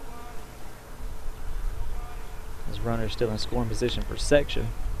 His runner still in scoring position for section.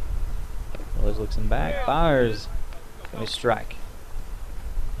 Gullidge looks him back, fires, and a strike.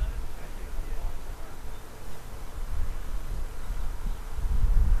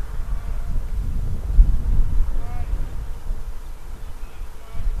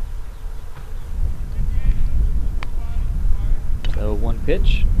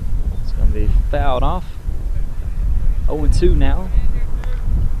 pitch. It's going to be fouled off. 0-2 now.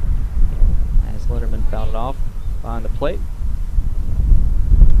 As Linderman fouled it off behind the plate.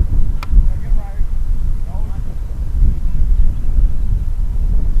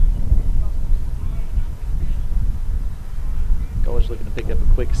 Gold's looking to pick up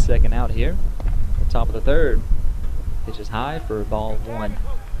a quick second out here. At the top of the third. Pitch is high for ball 1.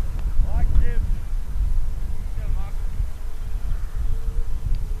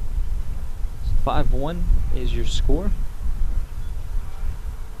 So 5-1 is your score.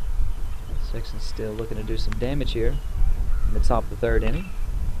 Sexton's still looking to do some damage here in the top of the third inning.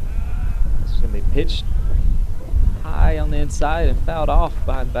 This is going to be pitched high on the inside and fouled off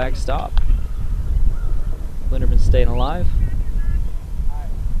behind the backstop. Linderman staying alive.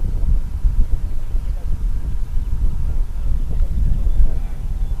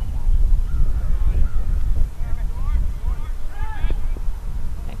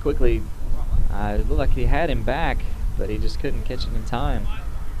 And quickly, it looked like he had him back, but he just couldn't catch it in time.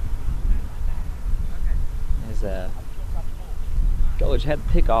 As Gullidge had the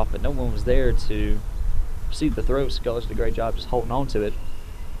pick off, but no one was there to receive the throw, so Gullidge did a great job just holding on to it.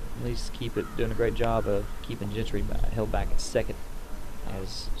 At least doing a great job of keeping Gentry held back at second.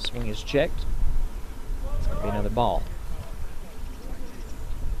 As swing is checked, it's going to be another ball.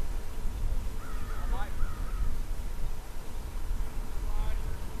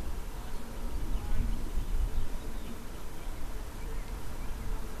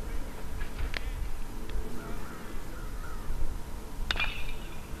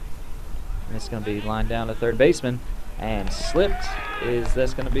 And it's going to be lined down to third baseman and slipped.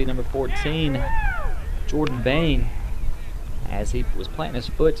 That's going to be number 14, Jordan Payne, as he was planting his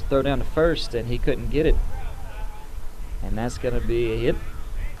foot to throw down to first and he couldn't get it. And that's going to be a hit.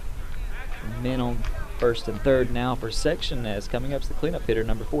 Men on first and third now for section, as coming up is the cleanup hitter,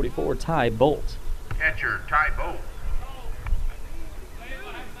 number 44, Ty Bolt. Catcher, Ty Bolt.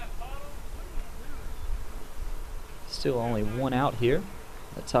 Still only one out here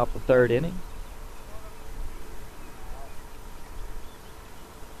at the top of the third inning.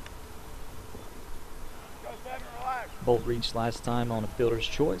 Bolt reached last time on a fielder's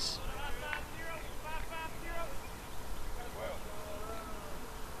choice.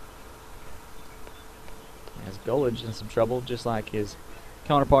 As Gullidge in some trouble, just like his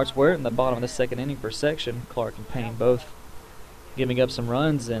counterparts were in the bottom of the second inning for section. Clark and Payne both giving up some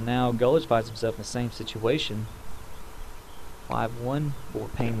runs, and now Gullidge finds himself in the same situation. 5-1 for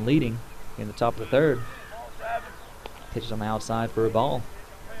Payne leading in the top of the third. Pitches on the outside for a ball.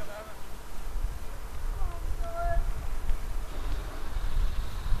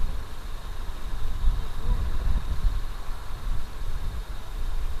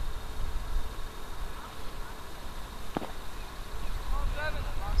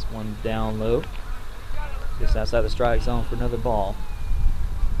 It's one down low. Just outside the strike zone for another ball.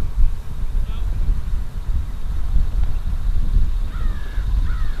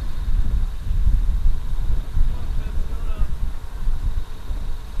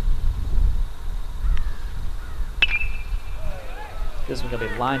 This one's going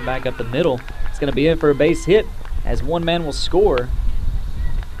to be lined back up the middle. It's going to be in for a base hit, as one man will score.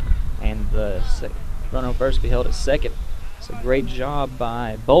 And the runner on first will be held at second. It's a great job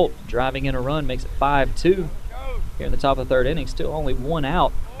by Bolt, driving in a run, makes it 5-2 here in the top of the third inning. Still only one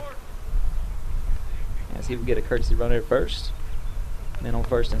out, as he will get a courtesy runner at first. Men on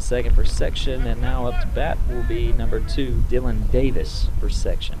first and second for section, and now up to bat will be number 2, Dylan Davis for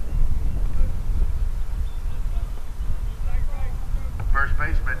section. First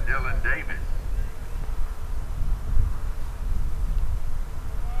baseman, Dylan Davis.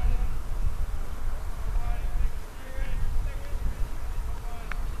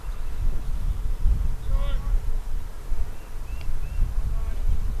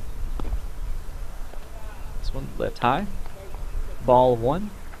 This one left high. Ball 1.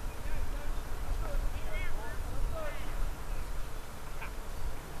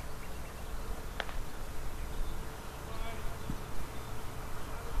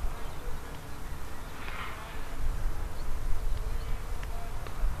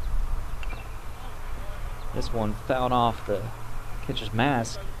 This one fouled off the catcher's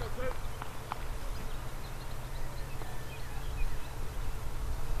mask.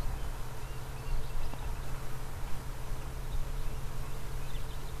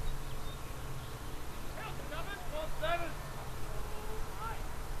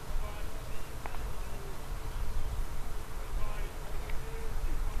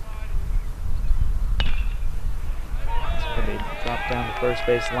 It's going to be dropped down the first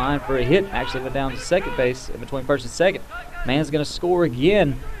base line for a hit. Actually went down to second base in between first and second. Man's going to score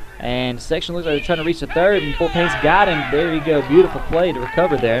again. And section looks like they're trying to reach the third, and Fort Payne's got him. There you go. Beautiful play to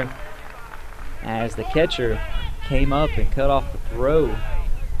recover there as the catcher came up and cut off the throw.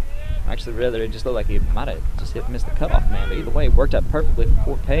 Actually, rather, it just looked like he might have just missed the cutoff man. But either way, it worked out perfectly for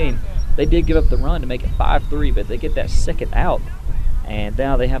Fort Payne. They did give up the run to make it 5-3, but they get that second out. And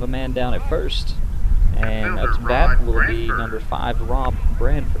now they have a man down at first. And up to bat will be number 5, Rod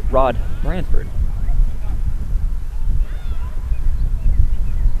Branford.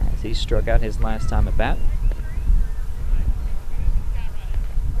 As he struck out his last time at bat.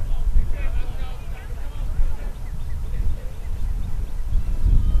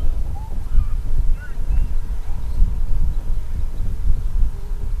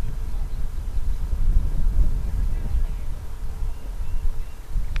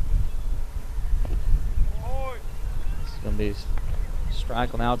 Going to be a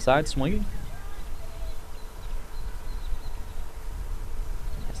strike on the outside, swinging.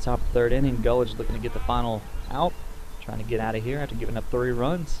 It's top of the third inning. Gullidge looking to get the final out, trying to get out of here after giving up 3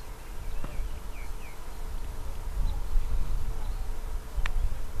 runs.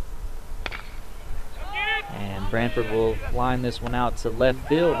 And Branford will line this one out to left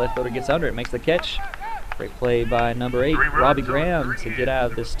field. Left fielder gets under it, makes the catch. Great play by number 8, Robbie Graham, to get out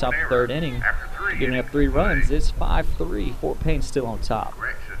of this top of the third inning. Giving up 3 runs. It's 5-3. Fort Payne still on top.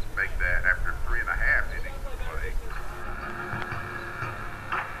 Corrections make that after 3.5 innings of play.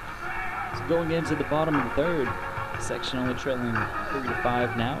 So going into the bottom of the third, section only trailing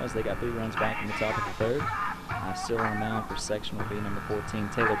 3-5 now as they got 3 runs back in the top of the third. Still on the mound for section will be number 14,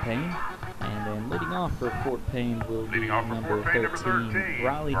 Taylor Payne. And then leading off for Fort Payne will be number 13,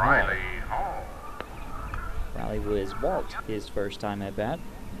 Riley Hall. Riley was walked his first time at bat.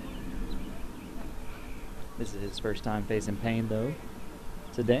 This is his first time facing Payne, though,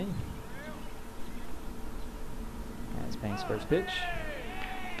 today. That's Payne's first pitch.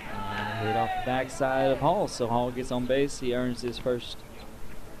 And hit off the backside of Hall, so Hall gets on base. He earns his first.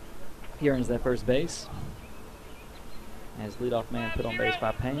 He earns that first base. As leadoff man put on base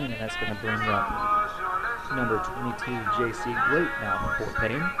by Payne, and that's going to bring up number 22, J.C. Great now for Fort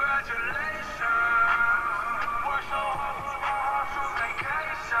Payne.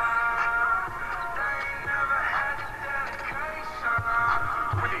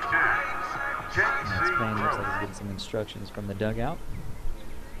 Payne looks like he's getting some instructions from the dugout.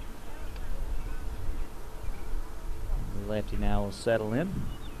 The lefty now will settle in.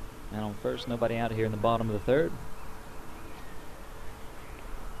 And on first, nobody out here in the bottom of the third.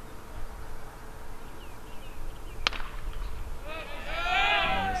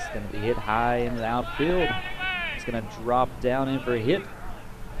 And this is going to be hit high into the outfield. It's going to drop down in for a hit.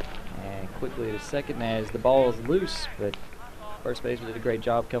 And quickly to second as the ball is loose, but first baseman did a great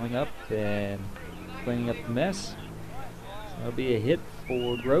job coming up and cleaning up the mess. So that'll be a hit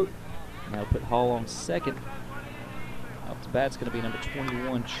for Grote. And that'll put Hall on second. Up to bat's going to be number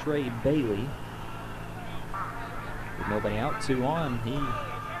 21, Trey Bailey. With nobody out, 2 on. He,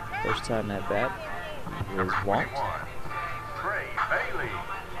 first time at bat, was walked. Trey Bailey.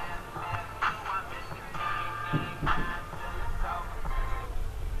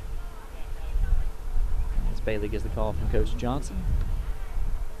 As Bailey gets the call from Coach Johnson.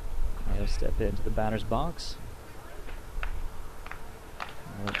 He'll step into the batter's box.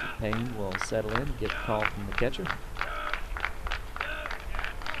 Payne will settle in, get the call from the catcher.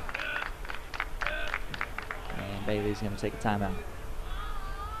 And Bailey's going to take a timeout.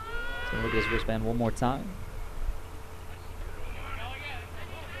 So look at his wristband one more time.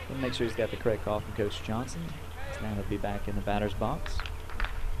 We'll make sure he's got the correct call from Coach Johnson. So now he'll be back in the batter's box.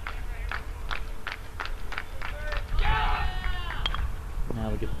 Now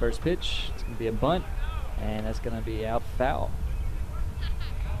we get the first pitch. It's going to be a bunt, and that's going to be out foul.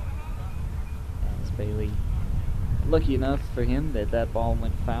 As Bailey, lucky enough for him that that ball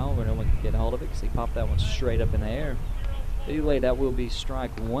went foul where no one could get a hold of it because he popped that one straight up in the air. Anyway, that will be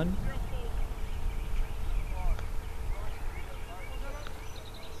strike 1.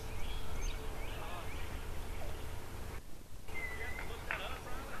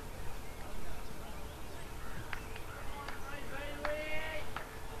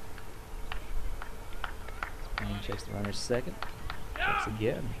 Checks the runner second. Checks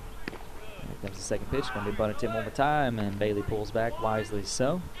again. Here comes the second pitch. Going to be bunted to him one more time, and Bailey pulls back wisely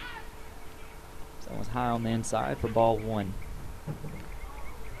so. So that was high on the inside for ball 1.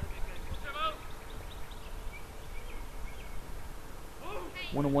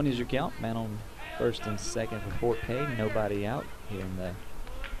 1-1 is your count. Man on first and second for Fort Payne. Nobody out here in the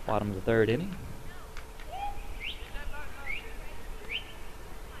bottom of the third inning.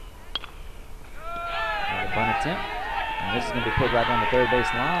 bunt attempt. And this is going to be put right down the third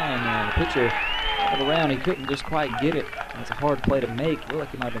base line, and the pitcher all around, he couldn't just quite get it. It's a hard play to make. It looked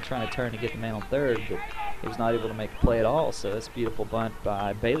like he might have been trying to turn to get the man on third, but he was not able to make a play at all. So that's a beautiful bunt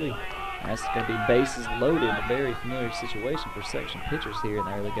by Bailey. And that's going to be bases loaded, a very familiar situation for section pitchers here in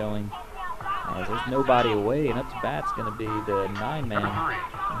the early going. As there's nobody away, and up to bat's going to be the 9-man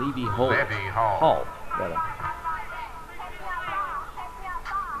Levy Hall.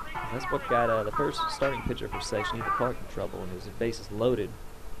 That's what got the first starting pitcher for section, Ethan Clark, in trouble, and it was bases loaded.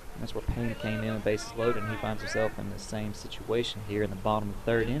 And that's where Payne came in with bases loaded, and he finds himself in the same situation here in the bottom of the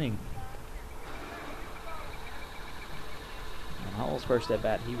third inning. And Hall's first at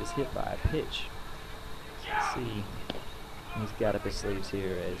bat, he was hit by a pitch. Let's see. He's got up his sleeves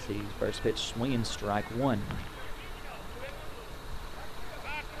here as he first pitch swinging, strike one.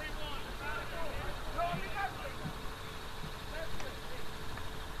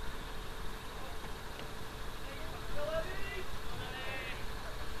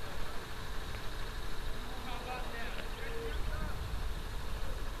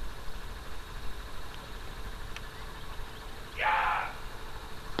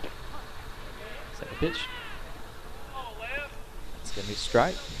 Second pitch. It's going to be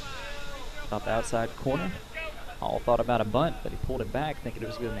strike. Off the outside corner. Hall thought about a bunt, but he pulled it back thinking it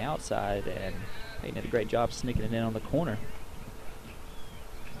was good on the outside, and Payne did a great job sneaking it in on the corner.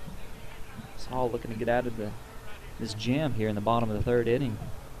 It's Hall looking to get out of this jam here in the bottom of the third inning.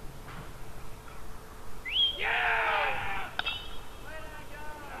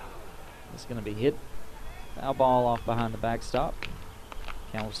 It's going to be hit. Foul ball off behind the backstop.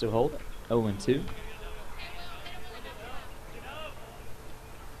 Count will still hold it. 0-2.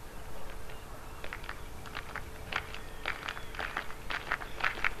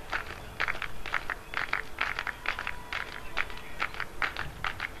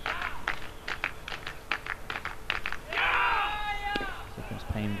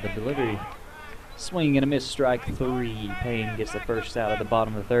 Payne with the delivery. Swing and a miss, strike three. Payne gets the first out of the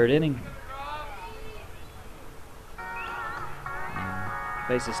bottom of the third inning.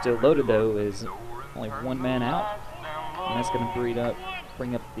 Base is still loaded though, is only one man out. And that's going to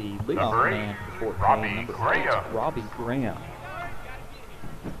bring up the leadoff man for Fort Payne, number 8, Robbie Graham.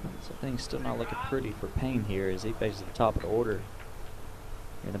 So things still not looking pretty for Payne here as he faces the top of the order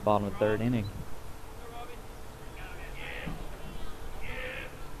in the bottom of the third inning.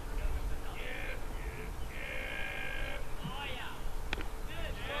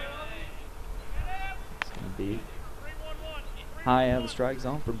 Be high out of the strike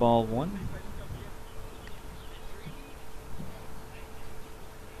zone for ball one.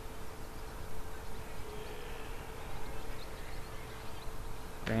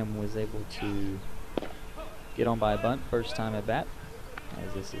 Graham was able to get on by a bunt first time at bat,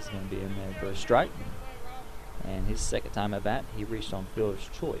 as this is going to be in there for a strike. And his second time at bat, he reached on fielder's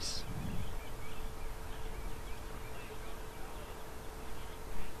choice.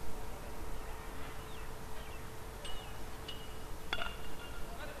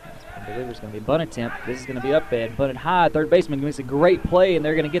 Delivers going to be a bunt attempt. This is going to be up and bunted high. Third baseman makes a great play, and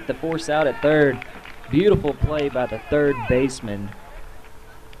they're going to get the force out at third. Beautiful play by the third baseman.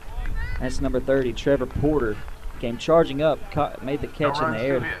 That's number 30, Trevor Porter. Came charging up, made the catch in the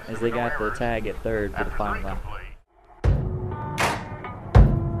air as they got the tag at third for the final out.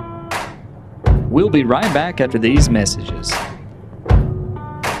 We'll be right back after these messages.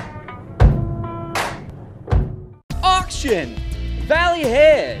 Auction! Valley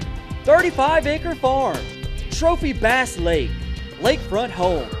Head, 35-acre farm, Trophy Bass Lake, lakefront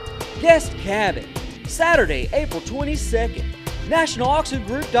home, guest cabin, Saturday, April 22nd,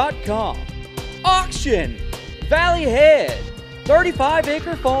 nationalauctiongroup.com. Auction! Valley Head,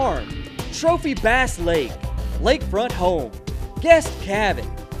 35-acre farm, Trophy Bass Lake, lakefront home, guest cabin,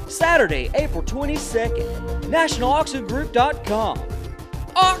 Saturday, April 22nd, nationalauctiongroup.com.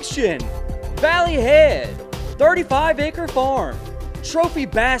 Auction! Valley Head, 35-acre farm, Trophy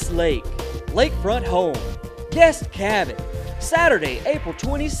Bass Lake, lakefront home, guest cabin, Saturday, April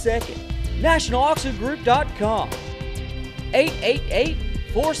 22nd, nationalauctiongroup.com.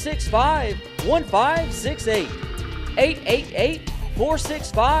 888-465-1568.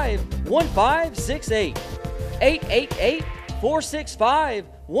 888-465-1568.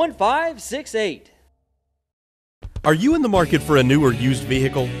 888-465-1568. Are you in the market for a new or used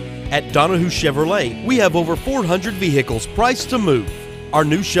vehicle? At Donahue Chevrolet, we have over 400 vehicles priced to move. Our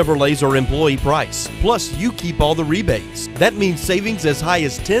new Chevrolets are employee price, plus you keep all the rebates. That means savings as high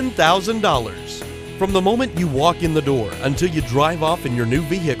as $10,000. From the moment you walk in the door until you drive off in your new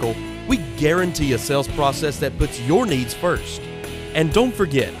vehicle, we guarantee a sales process that puts your needs first. And don't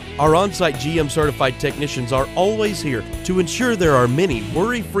forget, our on-site GM certified technicians are always here to ensure there are many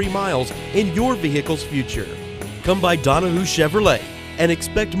worry-free miles in your vehicle's future. Come by Donahue Chevrolet and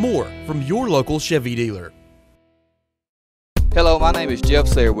expect more from your local Chevy dealer. Hello, my name is Jeff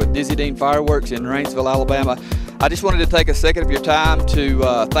Sayre with Dizzy Dean Fireworks in Rainsville, Alabama. I just wanted to take a second of your time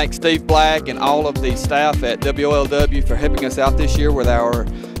to thank Steve Black and all of the staff at WOLW for helping us out this year with our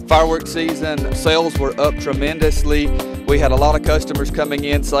fireworks season. Sales were up tremendously. We had a lot of customers coming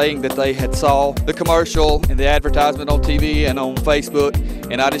in saying that they had saw the commercial and the advertisement on TV and on Facebook,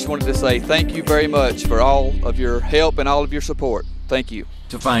 and I just wanted to say thank you very much for all of your help and all of your support. Thank you.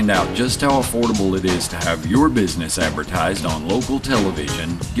 To find out just how affordable it is to have your business advertised on local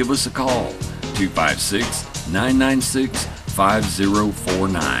television, give us a call,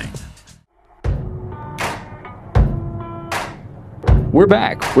 256-996-5049. We're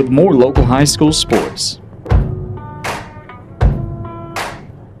back with more local high school sports.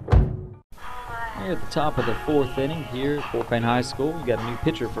 Here at the top of the fourth inning here at Fort Payne High School, we've got a new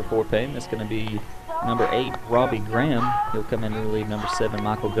pitcher for Fort Payne. That's going to be number 8, Robbie Graham. He'll come in to relieve number 7,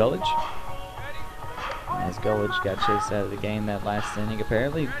 Michael Gulledge. As Gulledge got chased out of the game that last inning,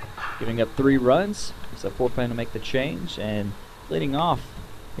 apparently, giving up 3 runs. So Fort Payne will make the change, and leading off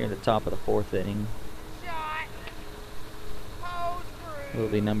here at the top of the fourth inning will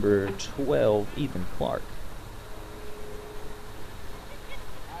be number 12, Ethan Clark.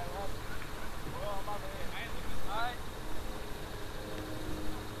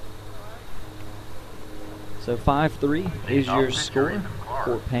 So 5-3 is your score.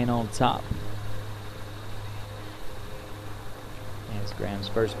 Fort Payne on top. As Graham's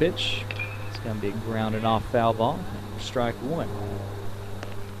first pitch, it's going to be a grounded off foul ball. Strike 1.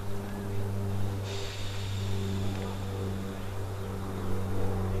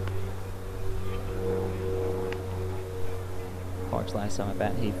 Clark's last time at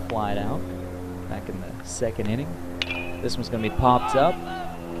bat, he flied out back in the second inning. This one's going to be popped up.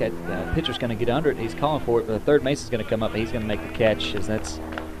 Pitcher's going to get under it. He's calling for it, but the third base is going to come up. He's going to make the catch, as that's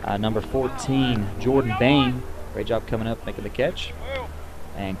number 14, Jordan Payne. Great job coming up, making the catch,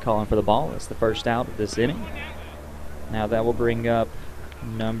 and calling for the ball. That's the first out of this inning. Now that will bring up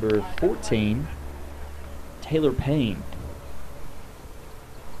number 14, Taylor Payne.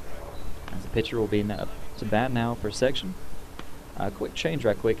 As the pitcher will be up to bat now for a section. Quick change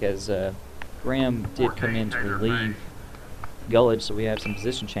right quick, as Graham did come in to relieve Gulledge, so we have some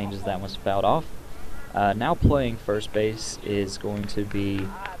position changes. That one's fouled off. Now playing first base is going to be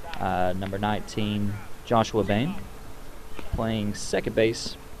number 19, Joshua Bain. Playing second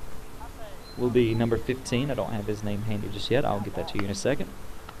base will be number 15. I don't have his name handy just yet. I'll get that to you in a second.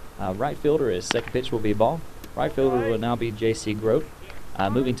 Right fielder is second pitch will be ball. Right fielder will now be J.C. Grote.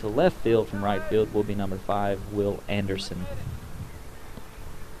 Moving to left field from right field will be number 5, Will Anderson.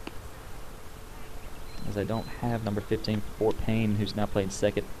 As I don't have number 15 for Fort Payne, who's now playing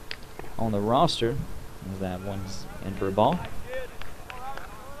second on the roster, as that one's in for a ball.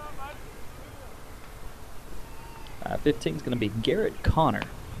 15 is going to be Garrett Connor.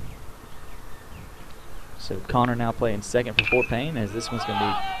 So Connor now playing second for Fort Payne, as this one's going to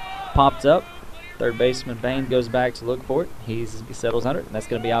be popped up. Third baseman Bain goes back to look for it. He settles under it, and that's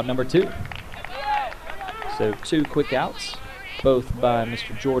going to be out number 2. So 2 quick outs, both by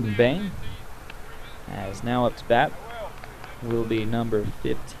Mr. Jordan Bain. As now up to bat will be number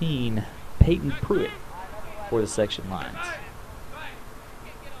 15, Peyton Pruitt, for the section lines.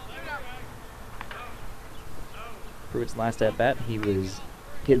 Pruitt's last at bat, he was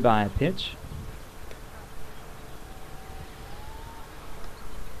hit by a pitch.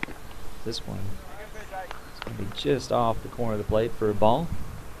 This one is going to be just off the corner of the plate for a ball.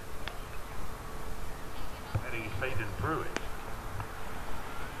 And he's Peyton Pruitt.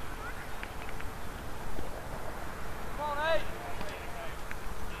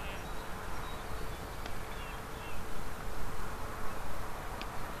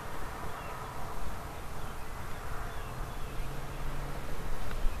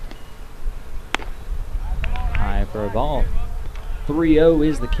 For a ball. 3-0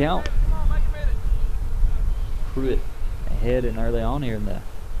 is the count. Pruitt ahead and early on here in the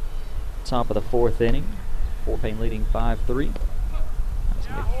top of the fourth inning. Fort Payne leading 5-3. That's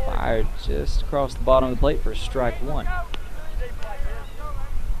going to be fired just across the bottom of the plate for strike 1.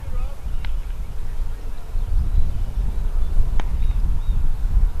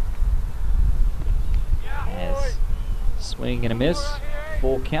 As swing and a miss.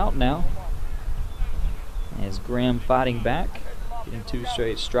 Full count now. As Graham fighting back, getting 2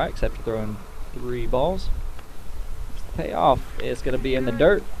 straight strikes after throwing 3 balls. The payoff is going to be in the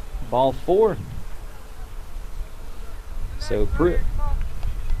dirt. Ball 4. So Pruitt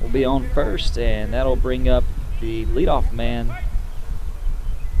will be on first, and that'll bring up the leadoff man,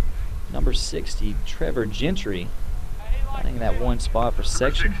 number 60, Trevor Gentry. I think that one spot for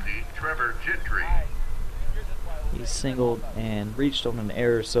section. 60, Trevor Gentry. He's singled and reached on an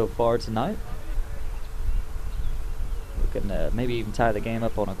error so far tonight. Looking to maybe even tie the game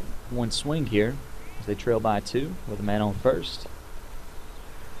up on a one swing here as they trail by 2 with a man on first.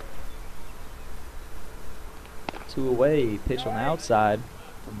 2 away, pitch on the outside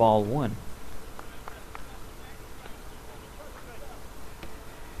for ball 1.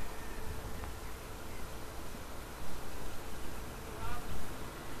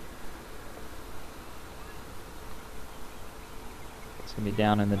 It's going to be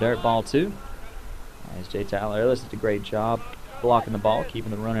down in the dirt, ball 2. As Jay Tyler Ellis did a great job blocking the ball,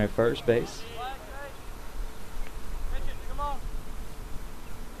 keeping the runner at first base.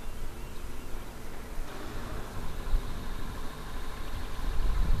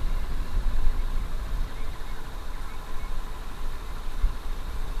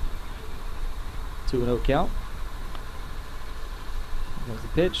 Two and 0 count. There's the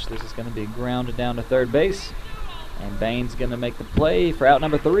pitch. This is going to be grounded down to third base. And Bain's going to make the play for out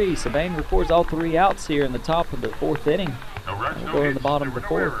number 3. So Bain records all 3 outs here in the top of the 4th inning. We'll go in the bottom of the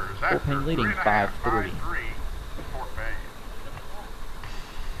 4th. Fort Payne leading 5-3.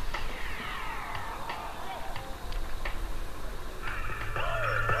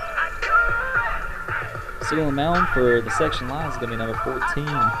 Sitting on the mound for the section line is going to be number 14,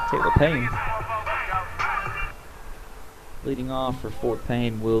 Taylor Payne. Leading off for Fort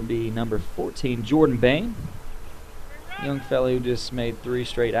Payne will be number 14, Jordan Bain. Young fellow who just made 3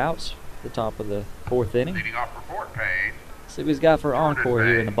 straight outs at the top of the 4th inning. Leading off for Fort Payne. See what he's got for encore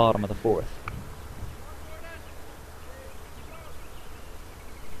here in the bottom of the 4th.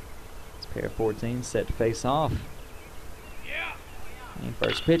 This pair of 14 set to face off. And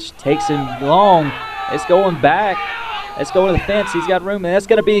first pitch takes him long. It's going back. It's going to the fence. He's got room, and that's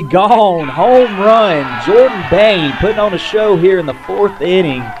going to be gone. Home run. Jordan Bain putting on a show here in the 4th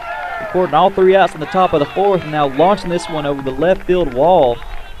inning. Recording all 3 outs on the top of the 4th, and now launching this one over the left field wall.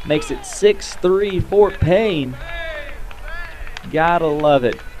 Makes it 6-3 Fort Payne. Gotta love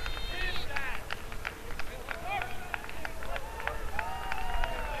it.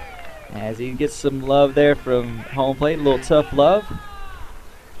 As he gets some love there from home plate, a little tough love.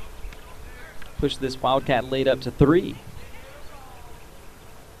 Push this Wildcat lead up to 3.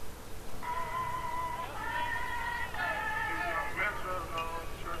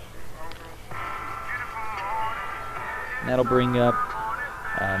 And that'll bring up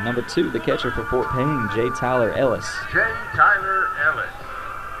number 2, the catcher for Fort Payne, Jay Tyler Ellis. Jay Tyler Ellis.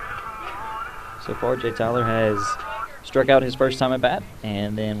 So far, Jay Tyler has struck out his first time at bat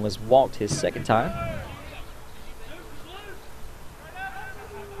and then was walked his second time.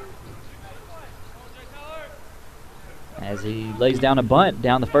 As he lays down a bunt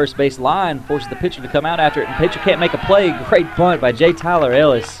down the first base line, forces the pitcher to come out after it, and the pitcher can't make a play. Great bunt by Jay Tyler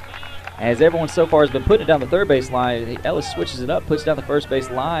Ellis. As everyone so far has been putting it down the third base line, Ellis switches it up, puts it down the first base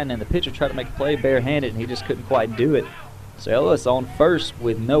line, and the pitcher tried to make a play barehanded, and he just couldn't quite do it. So Ellis on first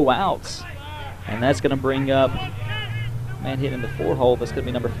with no outs, and that's going to bring up man hitting the 4-hole. That's going to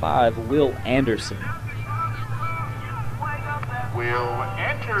be number 5, Will Anderson. Will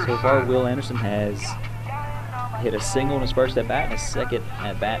Anderson. So far, Will Anderson has hit a single in his first at bat, and his second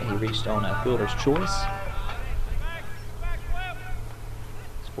at bat he reached on a fielder's choice.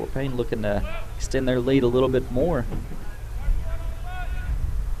 Fort Payne looking to extend their lead a little bit more.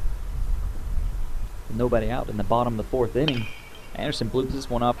 With nobody out in the bottom of the 4th inning. Anderson bloops this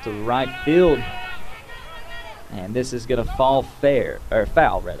one off to right field, and this is going to fall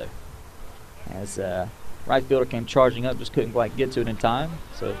foul rather. As right fielder came charging up, just couldn't quite get to it in time,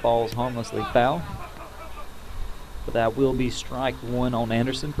 so it falls harmlessly foul. But that will be strike 1 on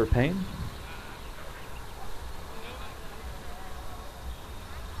Anderson for Payne.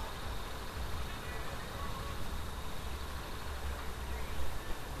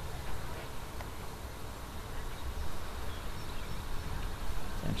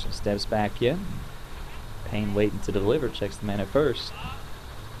 Anderson steps back in. Payne waiting to deliver, checks the man at first.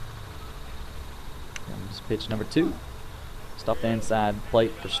 Comes pitch number 2. Stop the inside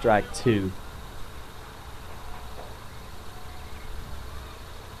plate for strike 2.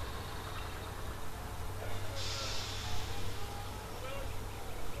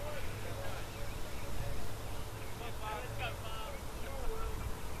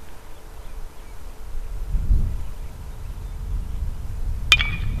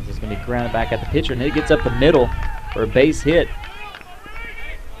 Grounded back at the pitcher, and it gets up the middle for a base hit.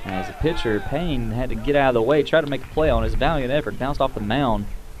 As a pitcher, Payne had to get out of the way, try to make a play on his valiant effort, bounced off the mound,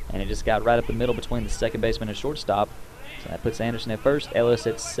 and it just got right up the middle between the second baseman and shortstop. So that puts Anderson at first, Ellis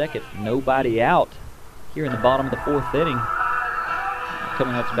at second. Nobody out here in the bottom of the 4th inning.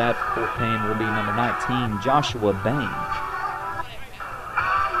 Coming up to bat for Fort Payne will be number 19, Joshua Bain.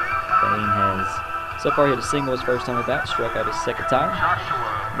 Bain has, so far, hit a single his first time at bat, struck out his second time.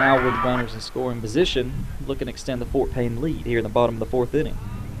 Now with runners in scoring position, looking to extend the Fort Payne lead here in the bottom of the 4th inning.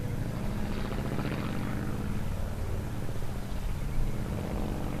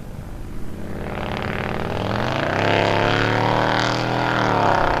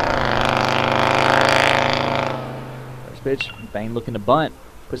 Pitch, Bain looking to bunt,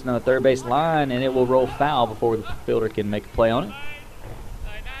 puts it on the third base line, and it will roll foul before the fielder can make a play on it.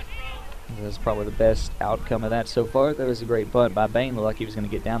 That's probably the best outcome of that so far. That was a great bunt by Bain. Looked like he was going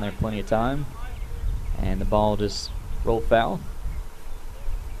to get down there plenty of time, and the ball just rolled foul.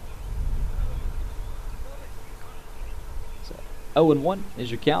 So 0-1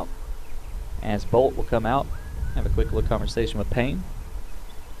 is your count, as Bolt will come out, have a quick little conversation with Payne.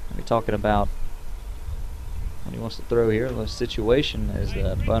 We're talking about what he wants to throw here. The situation as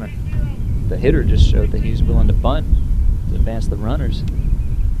the bunter, the hitter just showed that he's willing to bunt to advance the runners. A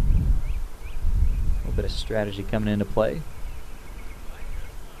little bit of strategy coming into play.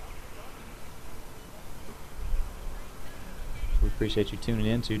 We appreciate you tuning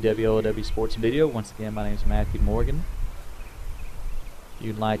in to WOLW Sports Video. Once again, my name is Matthew Morgan. If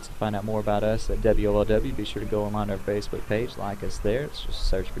you'd like to find out more about us at WOLW, be sure to go online to our Facebook page, like us there. It's just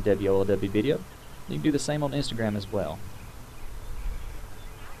search for WOLW Video. You can do the same on Instagram as well.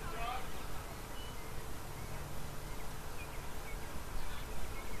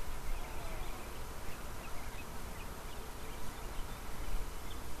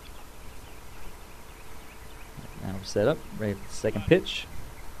 Now we're set up, ready for the second pitch.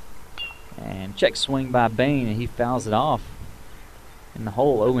 And check swing by Bain, and he fouls it off in the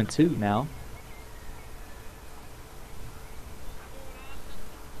hole. 0-2 now.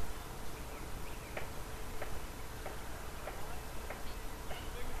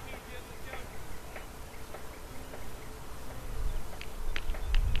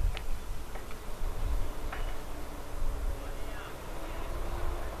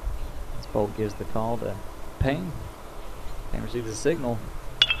 Bolt gives the call to Payne. Payne receives the signal.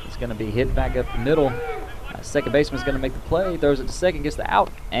 It's going to be hit back up the middle. Second baseman's going to make the play. Throws it to second, gets the out,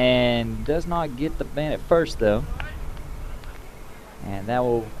 and does not get the man at first, though. And that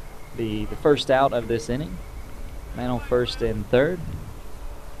will be the first out of this inning. Man on first and third.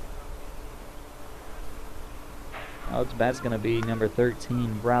 Out to bat's going to be number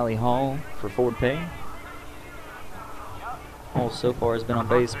 13, Riley Hall for Fort Payne. Hall so far has been on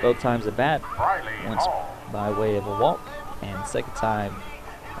base both times at bat, once by way of a walk, and the second time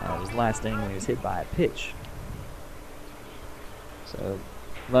was last inning when he was hit by a pitch. So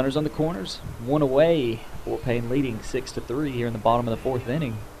runners on the corners, one away. Fort Payne leading 6-3 here in the bottom of the 4th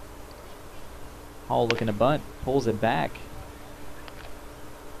inning. Hall looking to bunt, pulls it back.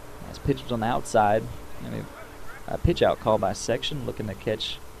 As pitcher's on the outside, a pitch out call by section, looking to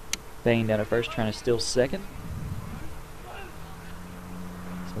catch Payne down at first, trying to steal second.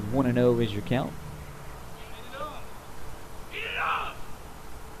 So 1-0 is your count.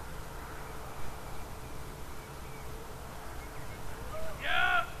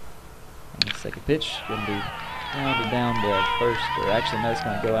 And the second pitch going to be grounded down to first, or actually no, it's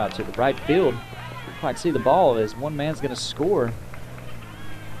going to go out to the right field. You can quite see the ball as one man's going to score.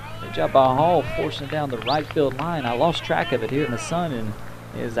 Good job by Hall forcing it down the right field line. I lost track of it here in the sun, and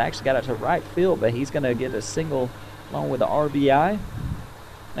it has actually got out to right field, but he's going to get a single along with the RBI.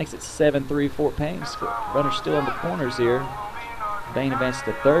 Makes it 7-3 Fort Payne. Runners still in the corners here. Bain advances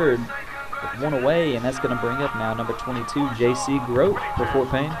to third with one away, and that's going to bring up now number 22, J.C. Grote for Fort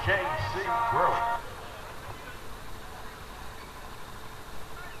Payne.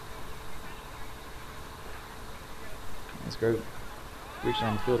 That's Grote reaching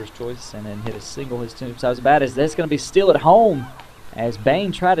on the fielder's choice and then hit a single his two times bat. As that's going to be still at home as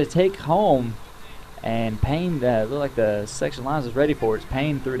Bain tried to take home. And Payne, looked like the section lines was ready for it.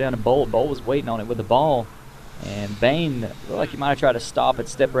 Payne threw down a Bolt. Bolt was waiting on it with the ball. And Bain looked like he might have tried to stop and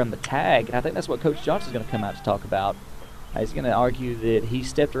step around the tag. And I think that's what Coach Johnson's going to come out to talk about. He's going to argue that he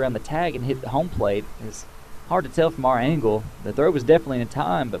stepped around the tag and hit the home plate. It's hard to tell from our angle. The throw was definitely in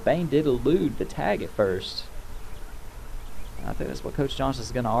time, but Bain did elude the tag at first. And I think that's what Coach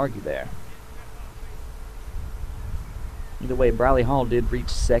Johnson's going to argue there. Either way, Briley Hall did reach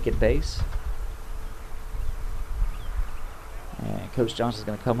second base. And Coach Johnson's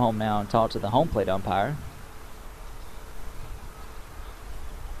going to come home now and talk to the home plate umpire.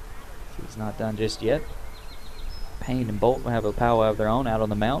 He's not done just yet. Payne and Bolt will have a powwow of their own out on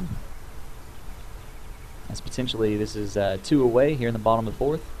the mound. As potentially this is 2 away here in the bottom of the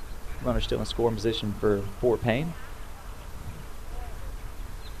 4th. Runner still in scoring position for Fort Payne.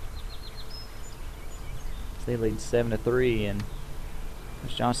 They lead 7-3, and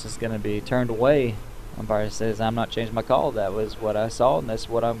Coach Johnson's going to be turned away. Umpire says, "I'm not changing my call. That was what I saw, and that's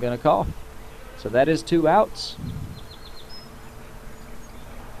what I'm going to call." So that is 2 outs.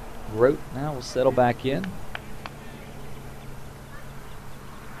 Grote now will settle back in.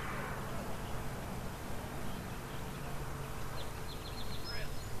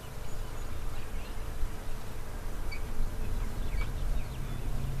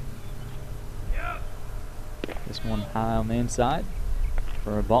 This one high on the inside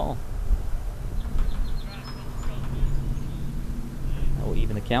for a ball. That will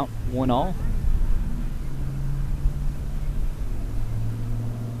even the count, 1-all.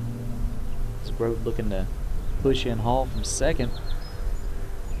 Grote looking to push in Hall from second,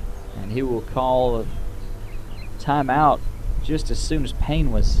 and he will call a timeout just as soon as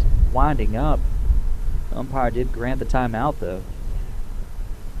Payne was winding up. The umpire did grant the timeout though.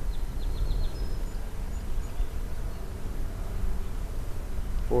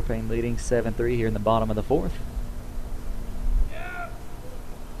 Fort Payne leading 7-3 here in the bottom of the 4th.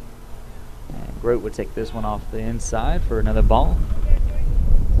 And Grote would take this one off the inside for another ball.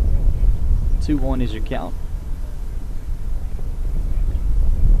 2-1 is your count.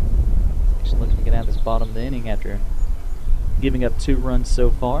 Just looking to get out of this bottom of the inning after giving up 2 runs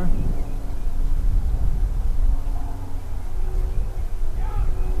so far.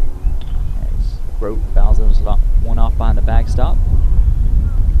 As Grote fouls one off behind the backstop.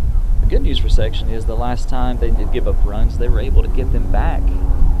 The good news for Section is the last time they did give up runs, they were able to get them back.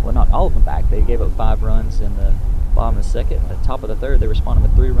 Well, not all of them back. They gave up 5 runs in the bottom of the 2nd. At the top of the 3rd, they responded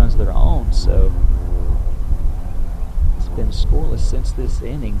with 3 runs of their own. So it's been scoreless since this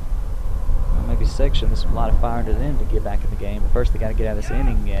inning. Well, maybe Section, there's a lot of fire into them to get back in the game. But first, they got to get out of this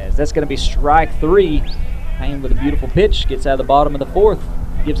inning. As that's going to be strike 3. Payne with a beautiful pitch gets out of the bottom of the 4th,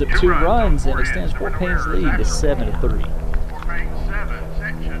 gives up 2 runs, and extends Fort Payne's lead to 7-3. Fort Payne 7,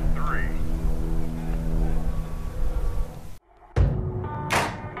 Section 3.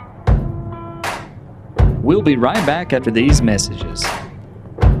 We'll be right back after these messages.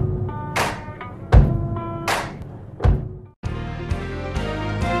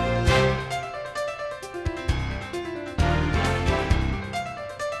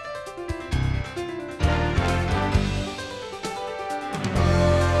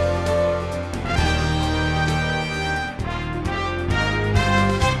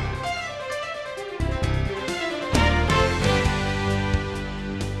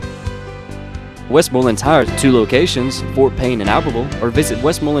 Westmoreland Tire has 2 locations, Fort Payne and Albertville, or visit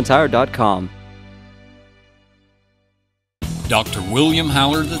westmorelandtire.com. Dr. William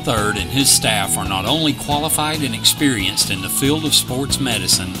Haller III and his staff are not only qualified and experienced in the field of sports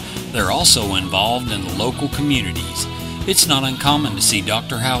medicine, they're also involved in the local communities. It's not uncommon to see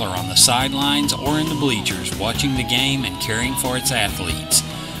Dr. Haller on the sidelines or in the bleachers watching the game and caring for its athletes.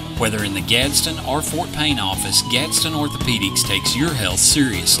 Whether in the Gadsden or Fort Payne office, Gadsden Orthopedics takes your health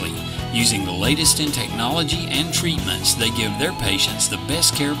seriously. Using the latest in technology and treatments, they give their patients the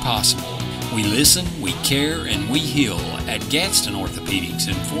best care possible. We listen, we care, and we heal at Gadsden Orthopedics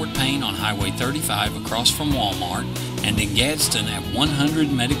in Fort Payne on Highway 35 across from Walmart, and in Gadsden at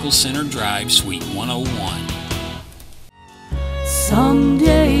 100 Medical Center Drive, Suite 101.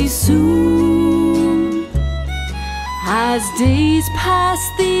 Someday soon, as days pass,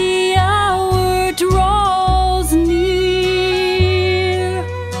 the hour draws near.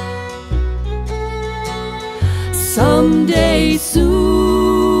 Someday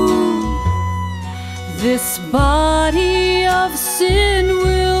soon, this body of sin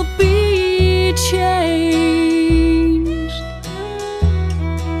will be changed.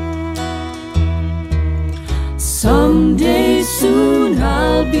 Someday soon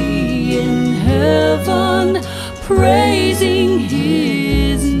I'll be in heaven praising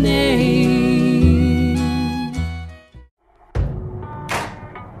His name.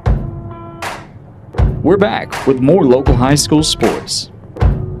 We're back with more local high school sports.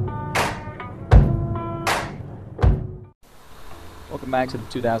 Welcome back to the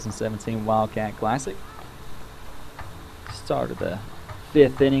 2017 Wildcat Classic. Start of the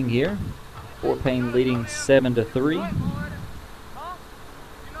 5th inning here. Fort Payne leading 7-3.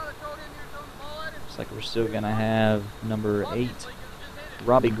 Looks like we're still going to have number 8,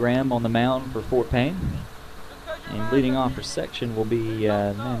 Robbie Graham, on the mound for Fort Payne. And leading off for Section will be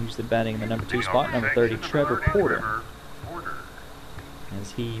the man usually batting in the number 2 spot, number 30, Trevor Porter.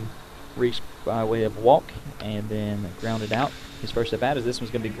 As he reached by way of walk and then grounded out. His first at bat is this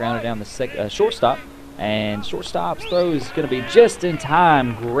one's going to be grounded down the shortstop. And shortstop's throw is going to be just in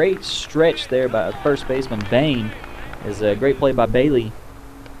time. Great stretch there by first baseman Payne. Is a great play by Bailey.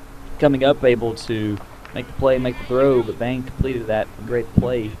 Coming up, able to make the play, make the throw, but Payne completed that great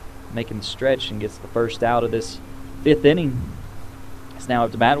play, making the stretch and gets the first out of this 5th inning. It's now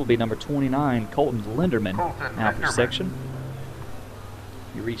up to bat will be number 29, Colton Linderman, now for section.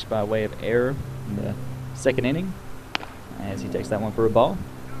 He reached by way of error in the 2nd inning as he takes that one for a ball.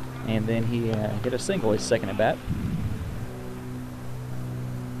 And then he hit a single his second at bat.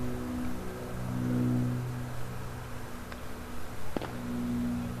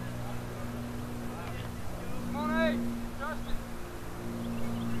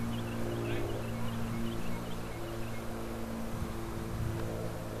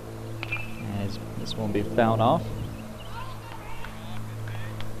 As this one will be fouled off.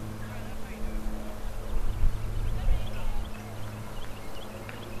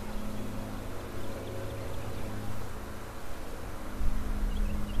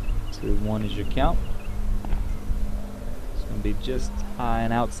 One is your count. It's going to be just high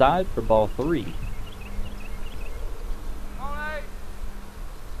and outside for ball 3.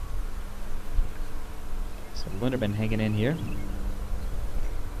 So Linderman hanging in here.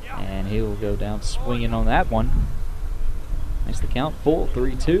 And he will go down swinging on that one. Makes the count full,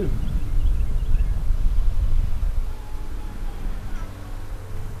 3-2.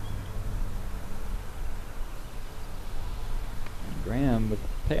 Graham with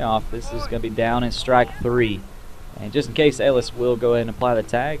payoff. This is going to be down and strike 3. And just in case, Ellis will go ahead and apply the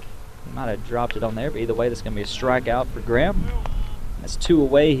tag. He might have dropped it on there, but either way, this is going to be a strikeout for Graham. That's 2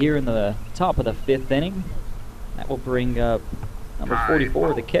 away here in the top of the 5th inning. That will bring up number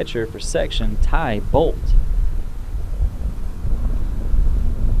 44, the catcher for section, Ty Bolt.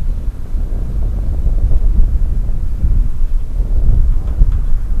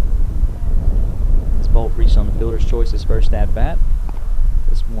 As Bolt reached on the fielder's choice his first at bat.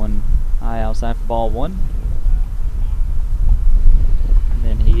 This one high outside for ball 1. And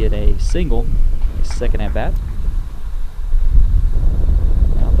then he hit a single his second at bat.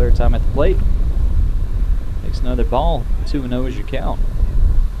 Now 3rd time at the plate. Takes another ball. 2-0 is your count.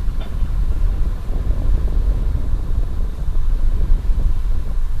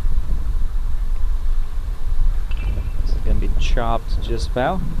 This is going to be chopped just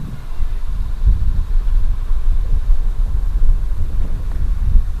foul.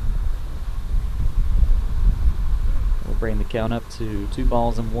 Bring the count up to 2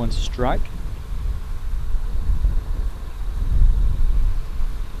 balls and 1 strike.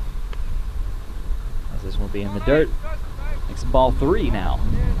 As this will be in the dirt. Makes it ball 3 now.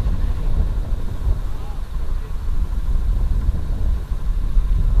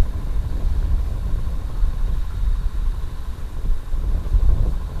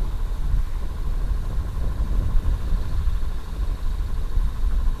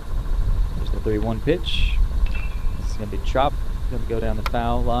 There's the 3-1 pitch. Going to be chopped, going to go down the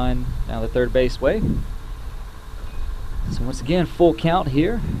foul line, down the 3rd base way. So once again, full count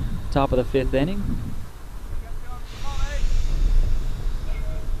here, top of the 5th inning.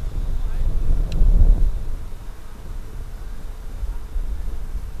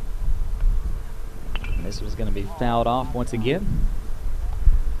 And this was going to be fouled off once again.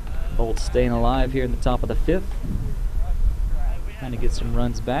 Bolt staying alive here in the top of the 5th. Trying to get some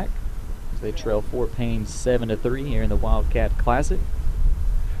runs back. They trail Fort Payne 7-3 here in the Wildcat Classic.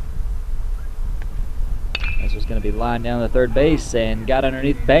 This was going to be lined down to 3rd base and got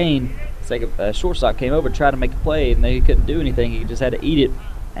underneath Payne. Shortstop came over, tried to make a play, and they couldn't do anything. He just had to eat it,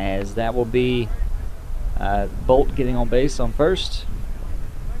 as that will be Bolt getting on base on first.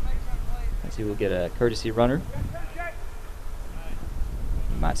 As he will get a courtesy runner.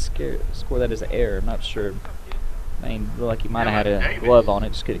 He might score that as an error. I'm not sure. Payne looked like he might have had a glove on it,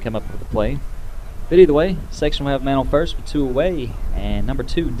 just couldn't come up with the play. But either way, section will have a man on first with 2 away, and number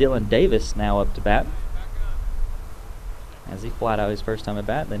 2, Dylan Davis, now up to bat. As he flat out his first time at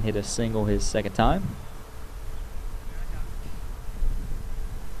bat, then hit a single his second time.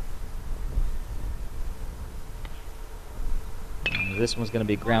 And this one's going to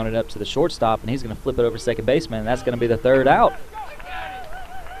be grounded up to the shortstop, and he's going to flip it over second baseman, and that's going to be the 3rd out.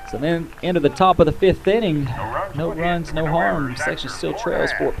 So then into the top of the 5th inning, no runs, no harm. Section still trails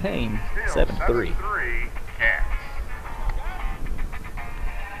Fort Payne 7-3.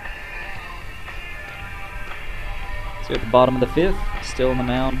 So at the bottom of the 5th, still on the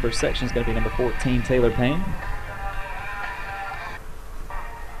mound for section is going to be number 14, Taylor Payne.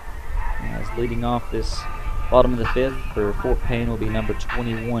 As leading off this Bottom of the 5th for Fort Payne will be number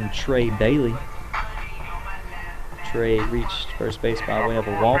 21, Trey Bailey. Trey reached first base by way of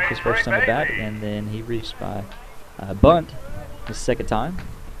a walk his first time at bat, and then he reached by a bunt his second time.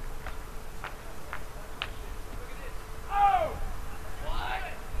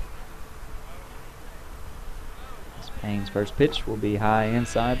 Payne's first pitch will be high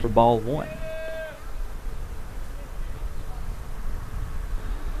inside for ball 1.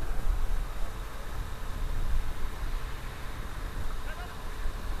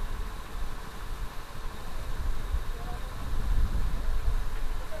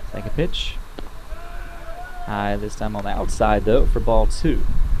 Second pitch. High this time on the outside though for ball 2.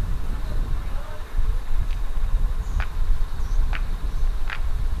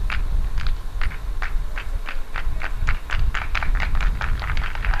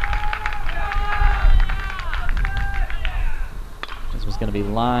 Going to be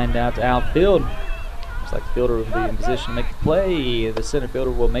lined out to outfield. Looks like the fielder will be in position to make the play. The center fielder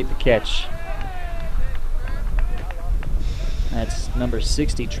will make the catch. That's number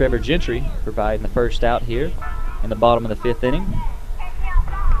 60, Trevor Gentry, providing the first out here in the bottom of the 5th inning.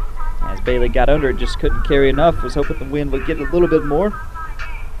 As Bailey got under it, just couldn't carry enough. Was hoping the wind would get a little bit more.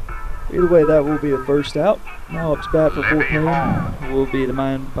 Either way, that will be a first out. Now up to bat for Fort Payne will be the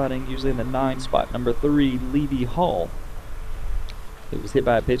man batting usually in the 9 spot, number 3, Levy Hall. He was hit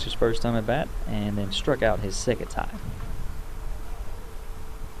by a pitch his first time at bat and then struck out his second time.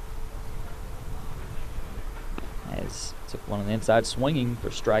 As took one on the inside swinging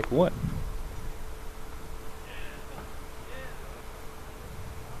for strike 1.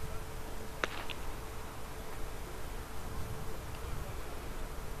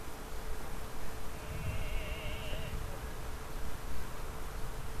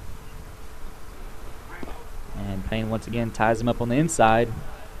 Payne once again ties him up on the inside.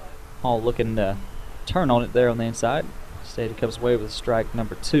 Hall looking to turn on it there on the inside. Instead he comes away with strike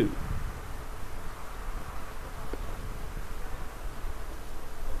number 2.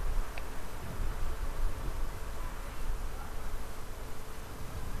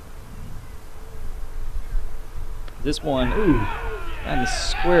 This one, ooh, on the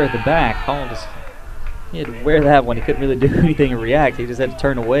square of the back. Hall just, he had to wear that one. He couldn't really do anything and react. He just had to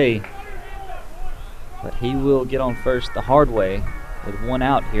turn away. But he will get on first the hard way with 1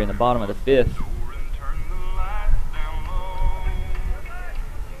 out here in the bottom of the 5th.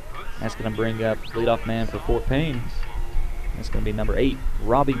 That's going to bring up leadoff man for Fort Payne. That's going to be number 8,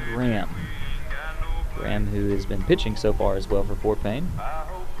 Robbie Graham. Graham, who has been pitching so far as well for Fort Payne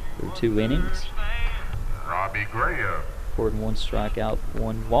through 2 innings. Robbie Graham. 1 strikeout,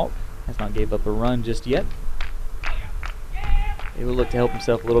 1 walk. Has not gave up a run just yet. He will look to help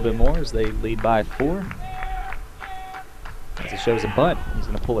himself a little bit more as they lead by 4. As it shows a bunt, he's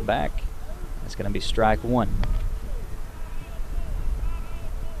going to pull it back. That's going to be strike 1.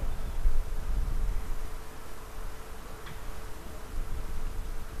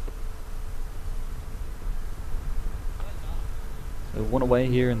 So 1 away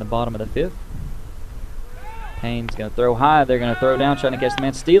here in the bottom of the 5th. Payne's going to throw high. They're going to throw down, trying to catch the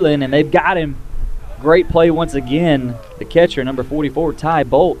man stealing, and they've got him. Great play once again. The catcher, number 44, Ty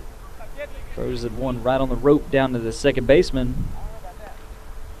Bolt, throws it one right on the rope down to the second baseman.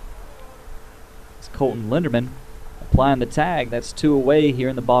 It's Colton Linderman applying the tag. That's 2 away here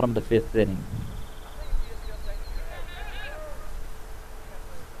in the bottom of the 5th inning.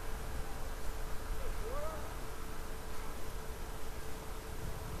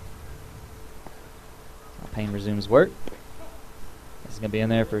 Payne resumes work. This is going to be in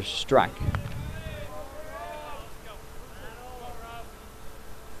there for a strike.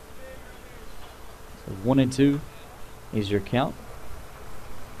 So 1 and 2 is your count.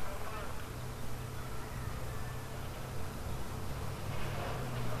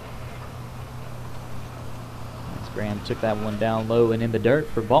 As Graham took that one down low and in the dirt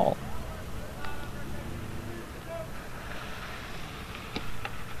for ball.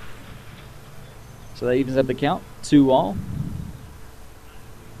 So that evens up the count, 2-all.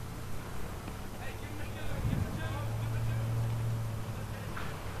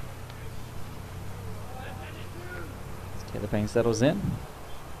 Taylor Payne settles in.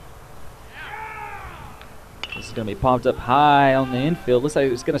 This is going to be popped up high on the infield. Looks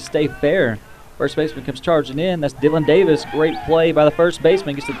like it's going to stay fair. First baseman comes charging in. That's Dylan Davis. Great play by the first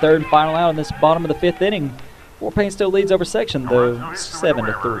baseman. Gets the 3rd and final out in this bottom of the 5th inning. Fort Payne still leads over section, though,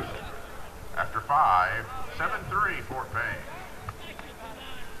 7-3. After 5, 7-3 Fort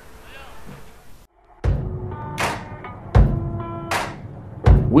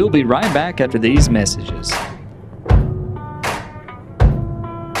Payne. We'll be right back after these messages.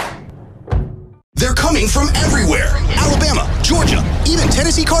 They're coming from everywhere.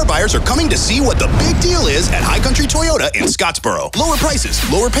 car buyers are coming to see what the big deal is at High Country Toyota in Scottsboro. Lower prices,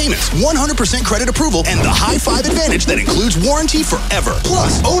 lower payments, 100% credit approval, and the High 5 Advantage that includes warranty forever.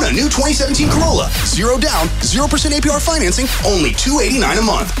 Plus, own a new 2017 Corolla. 0 down, 0% APR financing, only $289 a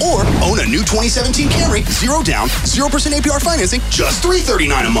month. Or own a new 2017 Camry, 0 down, 0% APR financing, just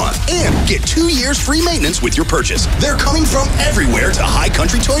 $339 a month. And get 2 years free maintenance with your purchase. They're coming from everywhere to High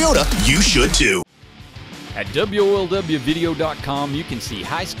Country Toyota. You should too. At WOLWvideo.com, you can see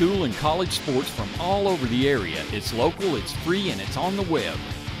high school and college sports from all over the area. It's local, it's free, and it's on the web.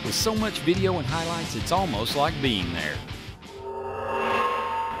 With so much video and highlights, it's almost like being there.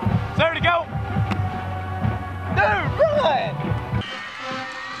 There to go. Dude, run!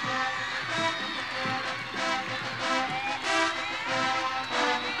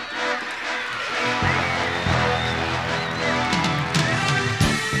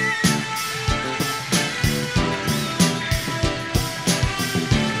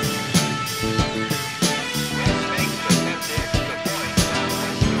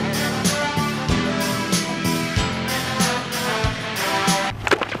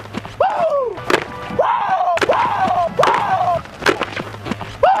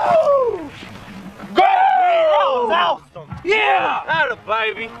 Yeah! Atta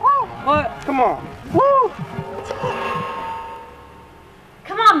baby. What? Come on. Woo!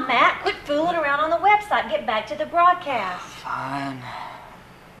 Come on, Matt. Quit fooling around on the website. Get back to the broadcast. Fine.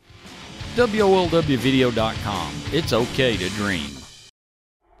 WOLWvideo.com. It's okay to dream.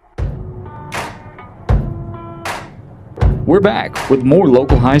 We're back with more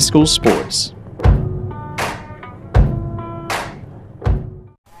local high school sports.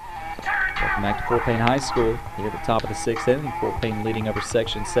 Welcome back to Fort Payne High School. Here at the top of the 6th inning, Fort Payne leading over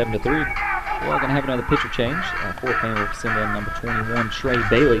section 7-3. We're going to have another pitcher change. Fort Payne will send in number 21, Trey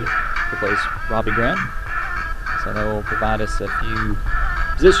Bailey, to replace Robbie Grant. So that will provide us a few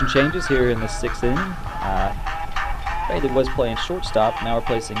position changes here in the 6th inning. Bailey was playing shortstop. Now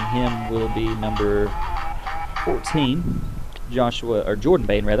replacing him will be number 14, Jordan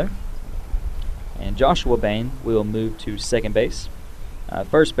Payne rather. And Joshua Payne will move to second base.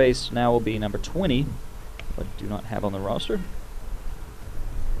 First base now will be number 20, but do not have on the roster.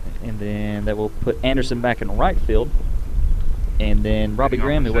 And then that will put Anderson back in right field. And then Robbie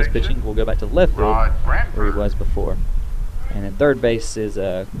Graham, who was pitching, will go back to left field where he was before. And then third base is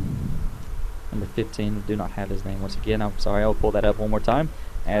number 15. Do not have his name once again. I'm sorry, I'll pull that up one more time.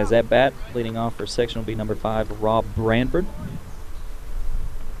 As at bat, leading off for section will be number 5, Rob Branford.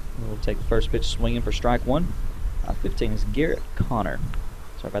 We'll take the first pitch swinging for strike one. 15 is Garrett Connor.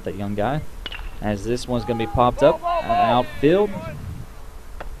 Sorry about that young guy. As this one's going to be popped up out of the outfield.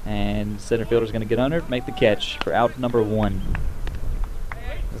 And center fielder's going to get under it, make the catch for out number 1.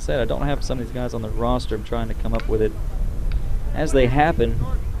 As I said, I don't have some of these guys on the roster. I'm trying to come up with it as they happen.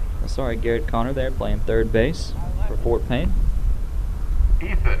 Sorry, Garrett Connor there playing third base for Fort Payne.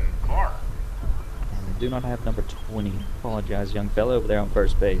 Ethan Clark. And we do not have number 20. Apologize, young fellow over there on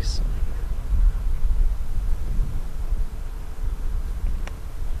first base.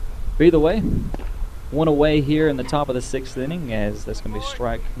 But either way, one away here in the top of the 6th inning, as that's going to be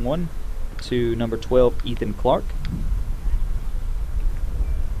strike one to number 12, Ethan Clark.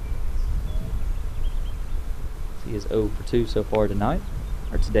 He is 0 for 2 so far tonight,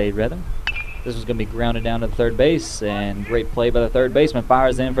 or today rather. This was going to be grounded down to the third base, and great play by the third baseman,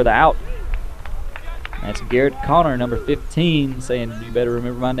 fires in for the out. That's Garrett Connor, number 15, saying, "You better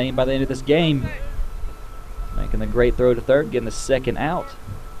remember my name by the end of this game." Making the great throw to third, getting the second out.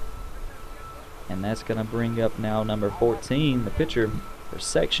 And that's going to bring up now number 14, the pitcher for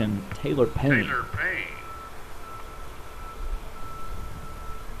section, Taylor Payne. Taylor Payne.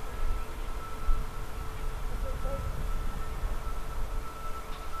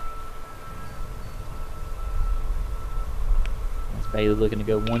 That's Bailey looking to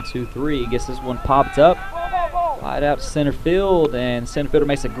go 1, 2, 3. Gets this one popped up. Wide out to center field, and center fielder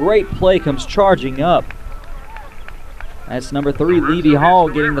makes a great play, comes charging up. That's number 3, Levy Hall,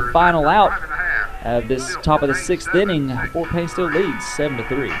 getting the final out of this top of the 6th inning. Fort Payne still leads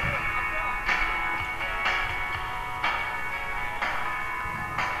 7-3.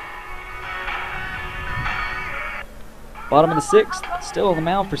 Bottom of the 6th, still on the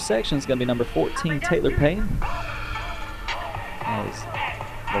mound for section is going to be number 14, Taylor Payne. As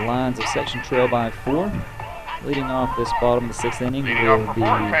the lines of section trail by 4. Leading off this bottom of the 6th inning will be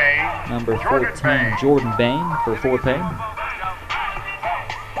number 14, Jordan Payne for Fort Payne.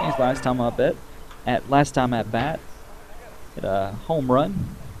 His last time at bat, hit a home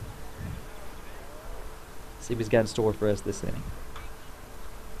run. See if he's got in store for us this inning.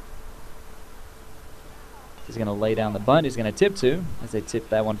 He's going to lay down the bunt. He's going to tip to, as they tip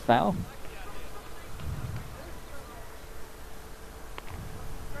that one foul.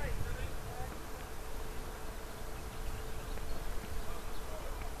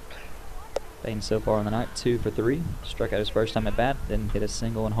 Payne so far on the night, 2 for 3. Struck out his first time at bat, then hit a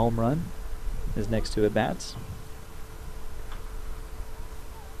single and home run. His next 2 at bats.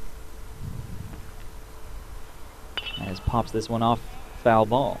 As pops this one off, foul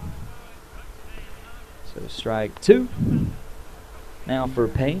ball. So strike 2. Now for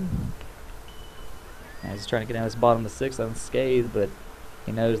Payne. As he's trying to get down this bottom of the 6th unscathed, but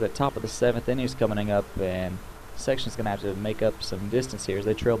he knows that top of the 7th inning is coming up, and section's going to have to make up some distance here as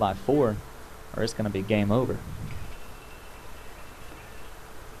they trail by 4, or it's going to be game over.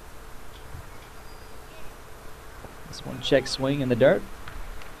 This one check swing in the dirt.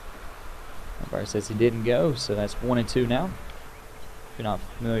 Umpire says he didn't go, so that's 1 and 2 now. If you're not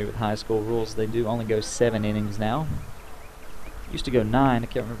familiar with high school rules, they do only go 7 innings now. Used to go 9. I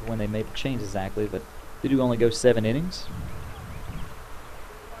can't remember when they made the change exactly, but they do only go 7 innings.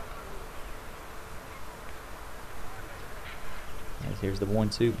 As here's the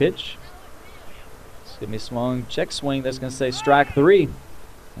 1-2 pitch. It's going to be a swung check swing. That's going to say strike 3.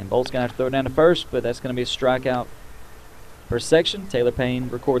 And Bolt's going to have to throw it down to first, but that's going to be a strikeout per section. Taylor Payne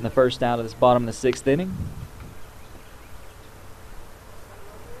recording the first out of this bottom of the 6th inning.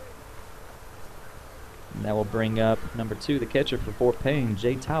 And that will bring up number 2, the catcher for Fort Payne,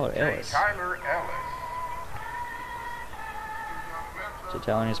 J. Tyler Ellis. J.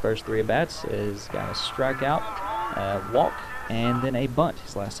 Tyler in his first 3 at-bats has got a strikeout, a walk, and then a bunt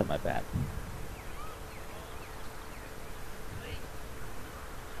his last time at bat.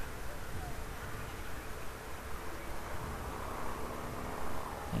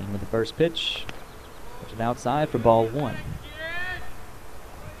 And with the first pitch, puts it outside for ball 1.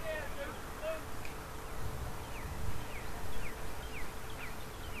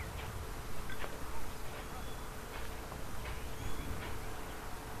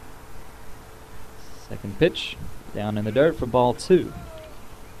 Second pitch, down in the dirt for ball 2. You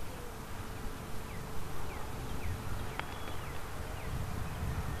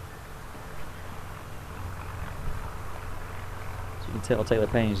can tell Taylor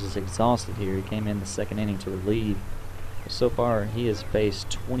Payne is just exhausted here. He came in the 2nd inning to relieve. But so far, he has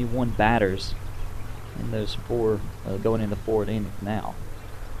faced 21 batters in those 4, going into the 4th inning now.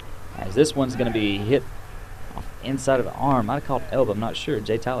 As this one's going to be hit off the inside of the arm. Might have called elbow, I'm not sure.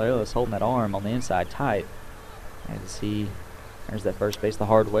 J. Tyler Ellis holding that arm on the inside tight. As he earns that first base the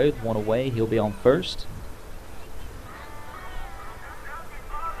hard way with 1 away, he'll be on first.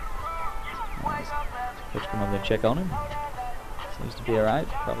 Coach come over there and check on him. Seems to be alright.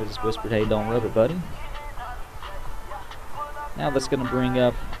 Probably just whispered, hey, don't rub it, buddy. Now that's going to bring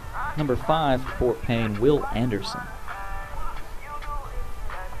up number 5 for Fort Payne, Will Anderson.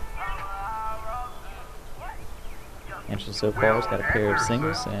 Anderson so far has got a pair of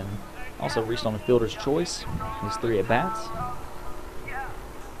singles and also reached on a fielder's choice. His 3 at-bats.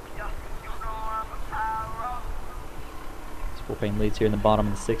 Fort Payne leads here in the bottom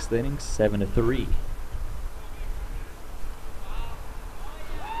of the 6th inning, 7-3.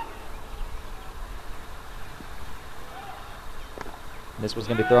 This one's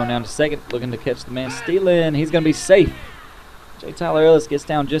going to be thrown down to second, looking to catch the man stealing. He's going to be safe. J. Tyler Ellis gets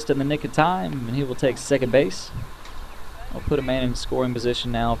down just in the nick of time, and he will take second base. I'll put a man in scoring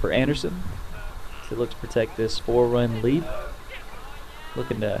position now for Anderson. So he looks to protect this 4-run lead.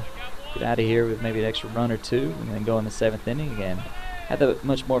 Looking to get out of here with maybe an extra run or 2 and then go in the 7th inning again. Had that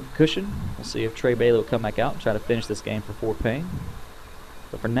much more cushion. We'll see if Trey Bailey will come back out and try to finish this game for Fort Payne.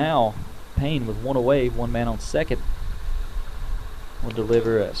 But for now, Payne with 1 away, 1 man on second, will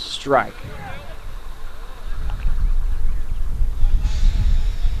deliver a strike.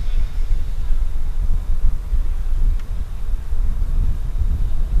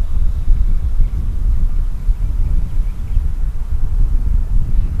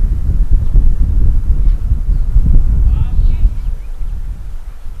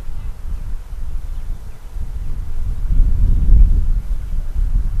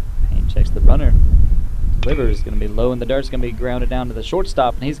 Payne checks the runner. Is going to be low in the dirt. It's going to be grounded down to the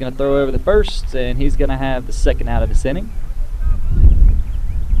shortstop, and he's going to throw over the first, and he's going to have the 2nd out of this inning.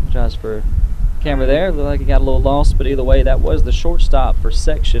 Apologize for camera there. Looked like he got a little lost, but either way, that was the shortstop for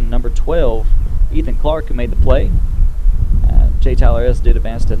section number 12, Ethan Clark, who made the play. J. Tyler Ellis did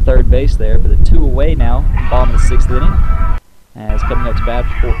advance to 3rd base there, but the 2 away now, bottom of the 6th inning. As coming up to bat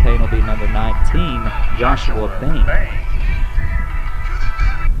for Fort Payne will be number 19, Joshua Payne.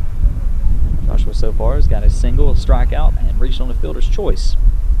 Joshua so far has got a single, a strikeout, and reached on the fielder's choice.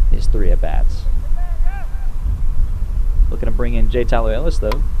 His 3 at-bats. Looking to bring in J. Tyler Ellis,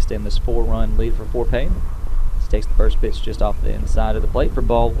 though, extend this 4-run lead for Fort Payne. He takes the first pitch just off the inside of the plate for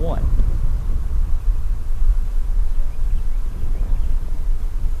ball 1.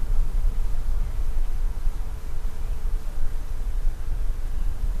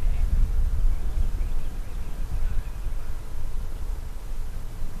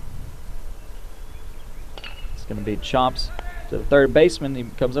 It's going to be chops to the third baseman. He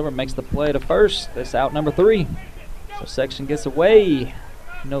comes over and makes the play to first. That's out number 3. So section gets away.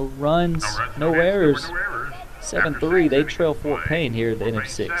 No runs, no errors. 7-3. They trail Fort Payne here at the end of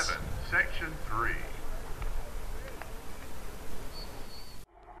 6. Section 3.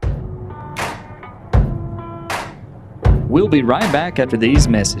 We'll be right back after these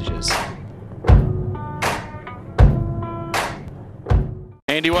messages.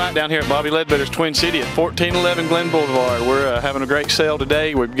 Andy White down here at Bobby Ledbetter's Twin City at 1411 Glen Boulevard. We're having a great sale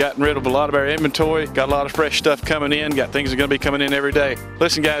today. We've gotten rid of a lot of our inventory, got a lot of fresh stuff coming in, got things that are going to be coming in every day.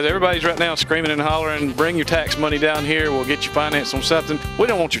 Listen guys, everybody's right now screaming and hollering, bring your tax money down here, we'll get you financed on something. We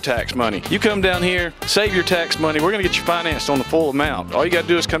don't want your tax money. You come down here, save your tax money, we're going to get you financed on the full amount. All you got to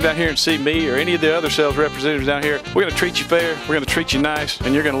do is come down here and see me or any of the other sales representatives down here. We're going to treat you fair, we're going to treat you nice,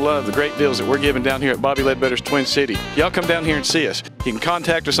 and you're going to love the great deals that we're giving down here at Bobby Ledbetter's Twin City. Y'all come down here and see us. You can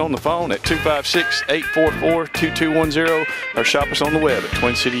contact us on the phone at 256-844-2210 or shop us on the web at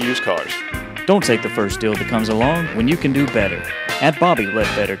Twin City Used Cars. Don't take the first deal that comes along when you can do better at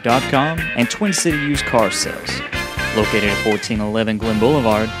BobbyLedbetter.com and Twin City Used Car Sales, located at 1411 Glen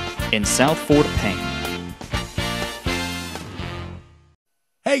Boulevard in South Fort Payne.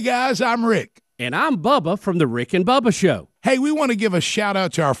 Hey guys, I'm Rick. And I'm Bubba from the Rick and Bubba Show. Hey, we want to give a shout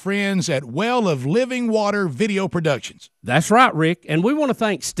out to our friends at Well of Living Water Video Productions. That's right, Rick. And we want to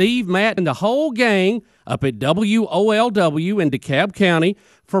thank Steve, Matt, and the whole gang up at WOLW in DeKalb County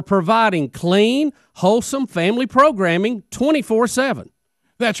for providing clean, wholesome family programming 24/7.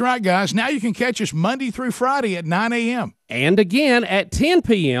 That's right, guys. Now you can catch us Monday through Friday at 9 a.m. And again at 10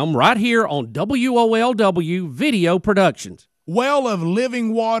 p.m. right here on WOLW Video Productions. Well of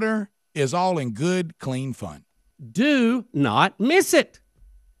Living Water is all in good, clean fun. Do not miss it.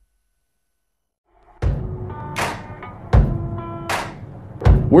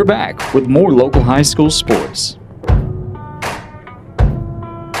 We're back with more local high school sports.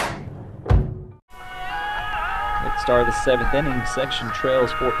 At the start of the 7th inning, section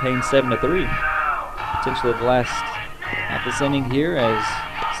trails Fort Payne 7-3. Potentially the last half this inning here, as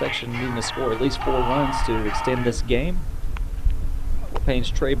section needing to score at least 4 runs to extend this game. Fort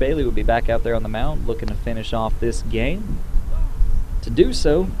Payne's Trey Bailey will be back out there on the mound looking to finish off this game. To do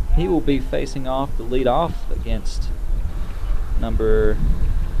so, he will be facing off the leadoff against number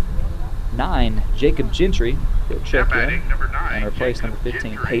 9, Jacob Gentry. He'll check in and replace number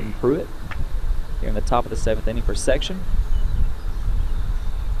 15, Payne Pruitt, here in the top of the 7th inning for section.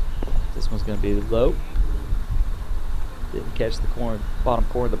 This one's going to be low. Didn't catch the bottom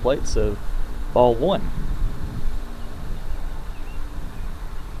corner of the plate, so ball 1.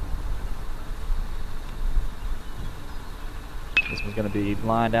 This one's going to be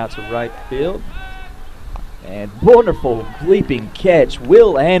lined out to right field. And wonderful leaping catch,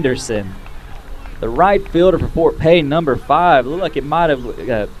 Will Anderson, the right fielder for Fort Payne, number 5. Looked like it might have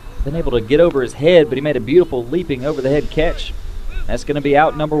been able to get over his head, but he made a beautiful leaping over the head catch. That's going to be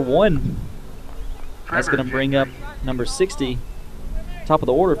out number 1. That's going to bring up number 60, top of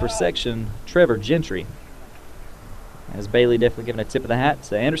the order for section, Trevor Gentry. As Bailey definitely giving a tip of the hat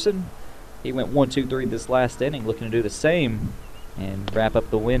to Anderson. He went 1-2-3 this last inning, looking to do the same and wrap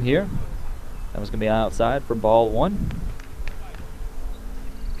up the win here. That was going to be outside for ball 1.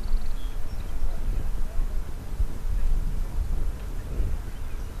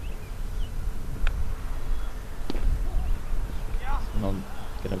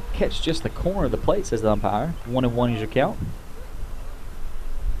 Going to catch just the corner of the plate, says the umpire. 1-1 is your count.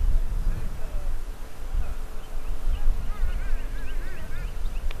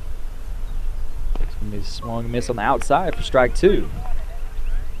 It's going to be a swung and miss on the outside for strike 2.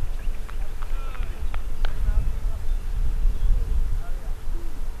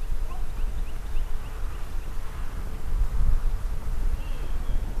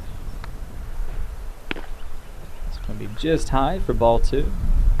 Just high for ball 2.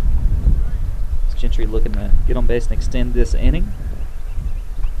 Gentry looking to get on base and extend this inning.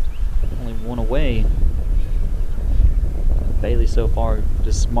 Only 1 away. Bailey so far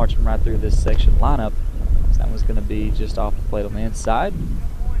just marching right through this section lineup. So that one's going to be just off the plate on the inside.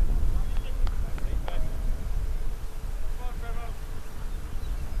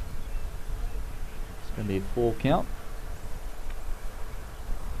 It's going to be a full count.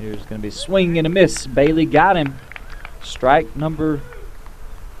 Here's going to be swing and a miss. Bailey got him. strike number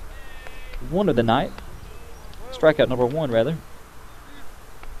 1 of the night. Strikeout number 1, rather.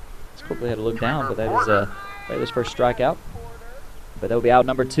 Let's quickly have a look down, but that is Baylor's first strikeout. But that will be out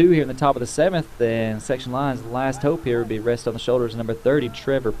number 2 here in the top of the 7th. And section line's last hope here would be rest on the shoulders of number 30,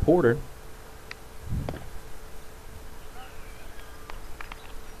 Trevor Porter.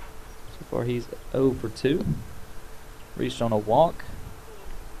 So far he's 0 for 2. Reached on a walk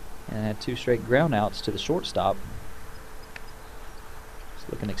and had 2 straight ground outs to the shortstop. So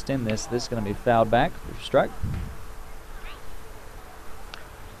looking to extend this. This is going to be fouled back for strike.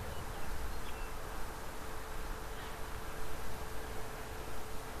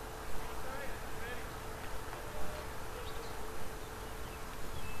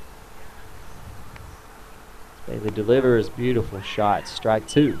 Bailey delivers, beautiful shot, strike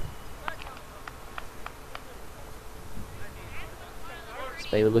 2.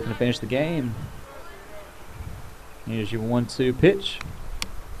 Bailey looking to finish the game. Here's your 1-2 pitch.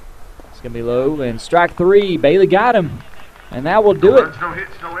 It's going to be low, and strike 3. Bailey got him, and that will do it.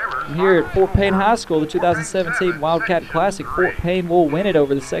 Here at Fort Payne High School, the 2017 Wildcat Classic, Fort Payne will win it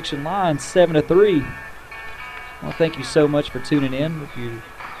over the section line, 7-3. Well, thank you so much for tuning in. If you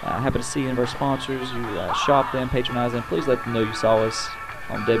happen to see any of our sponsors, you shop them, patronize them, please let them know you saw us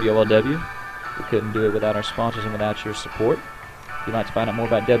on WOLW. We couldn't do it without our sponsors and without your support. If you'd like to find out more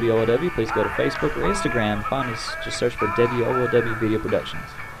about WOLW, please go to Facebook or Instagram. Find us, just search for WOLW Video Productions.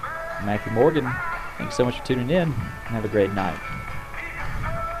 I'm Matthew Morgan. Thanks so much for tuning in, and have a great night.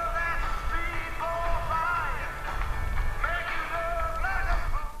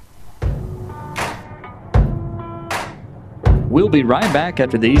 We'll be right back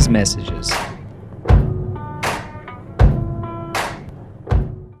after these messages.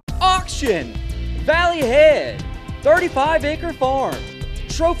 Auction! Valley Head, 35-acre farm,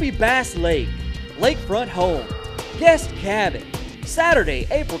 Trophy Bass Lake, lakefront home, guest cabin, Saturday,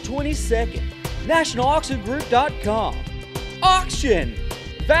 April 22nd, nationalauctiongroup.com. Auction!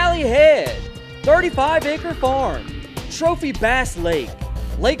 Valley Head, 35-acre farm, Trophy Bass Lake,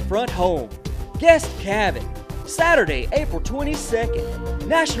 lakefront home, guest cabin, Saturday, April 22nd,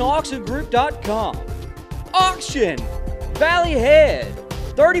 nationalauctiongroup.com. Auction! Valley Head,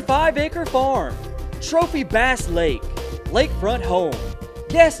 35-acre farm, Trophy Bass Lake, lakefront home,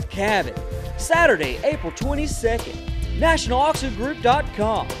 guest cabin, Saturday, April 22nd,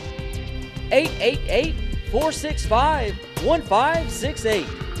 nationalauctiongroup.com. 888-465-1568.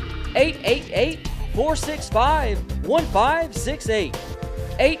 888-465-1568.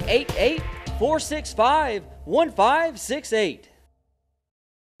 888-465-1568.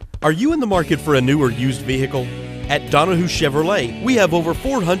 Are you in the market for a new or used vehicle? At Donahue Chevrolet, we have over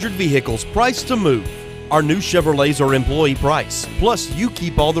 400 vehicles priced to move. Our new Chevrolets are employee price, plus you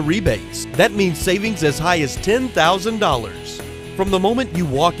keep all the rebates. That means savings as high as $10,000. From the moment you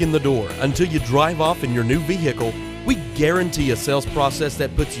walk in the door until you drive off in your new vehicle, we guarantee a sales process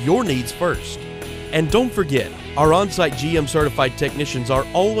that puts your needs first. And don't forget, our on-site GM certified technicians are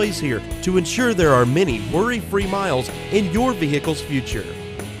always here to ensure there are many worry-free miles in your vehicle's future.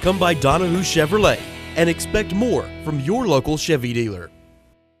 Come by Donahue Chevrolet and expect more from your local Chevy dealer.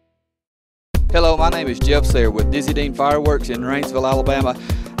 Hello, my name is Jeff Sayre with Dizzy Dean Fireworks in Rainsville, Alabama.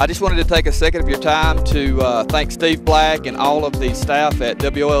 I just wanted to take a second of your time to thank Steve Black and all of the staff at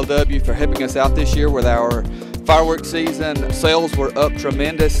WOLW for helping us out this year with our fireworks season. Sales were up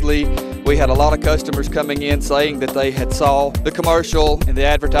tremendously. We had a lot of customers coming in saying that they had saw the commercial and the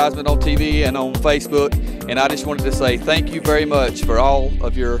advertisement on TV and on Facebook, and I just wanted to say thank you very much for all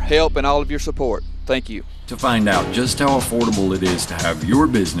of your help and all of your support. Thank you. To find out just how affordable it is to have your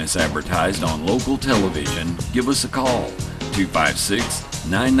business advertised on local television, give us a call,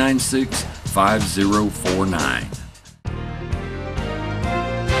 256-996-5049.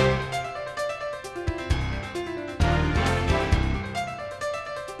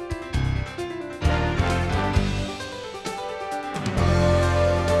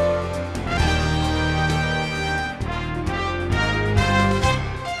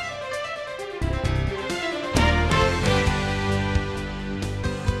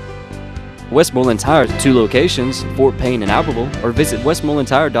 Westmoreland Tire has 2 locations, Fort Payne and Albertville, or visit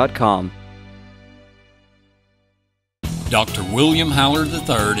westmorelandtire.com. Dr. William Haller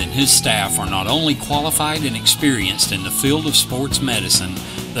III and his staff are not only qualified and experienced in the field of sports medicine,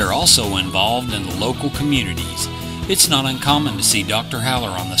 they're also involved in the local communities. It's not uncommon to see Dr. Haller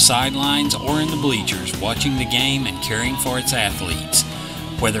on the sidelines or in the bleachers watching the game and caring for its athletes.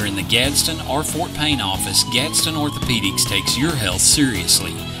 Whether in the Gadsden or Fort Payne office, Gadsden Orthopedics takes your health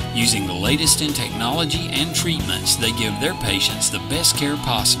seriously. Using the latest in technology and treatments, they give their patients the best care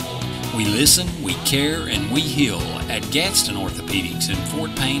possible. We We listen, we care, and we heal at Gadsden Orthopedics in Fort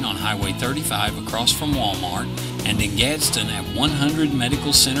Payne on Highway 35 across from Walmart, and in Gadsden at 100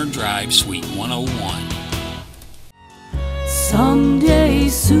 Medical Center Drive, Suite 101. Someday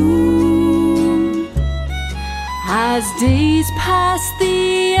soon, as days pass,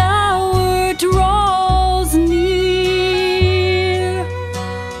 the hour draws near.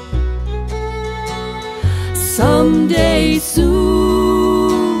 Someday soon,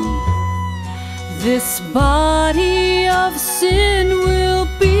 this body of sin will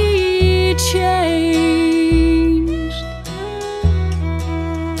be changed.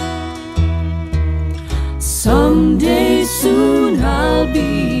 Someday soon I'll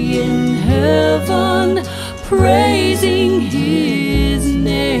be in heaven praising His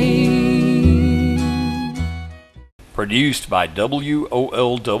name. Produced by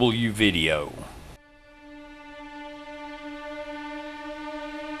WOLW Video.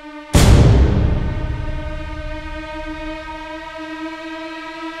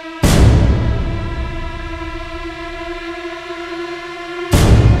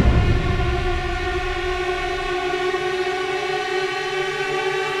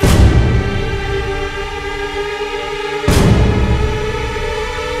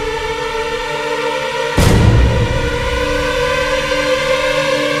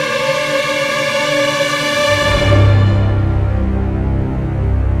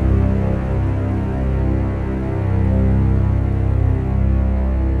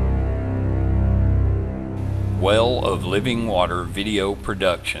 Well of Living Water Video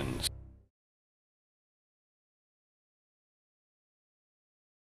Productions.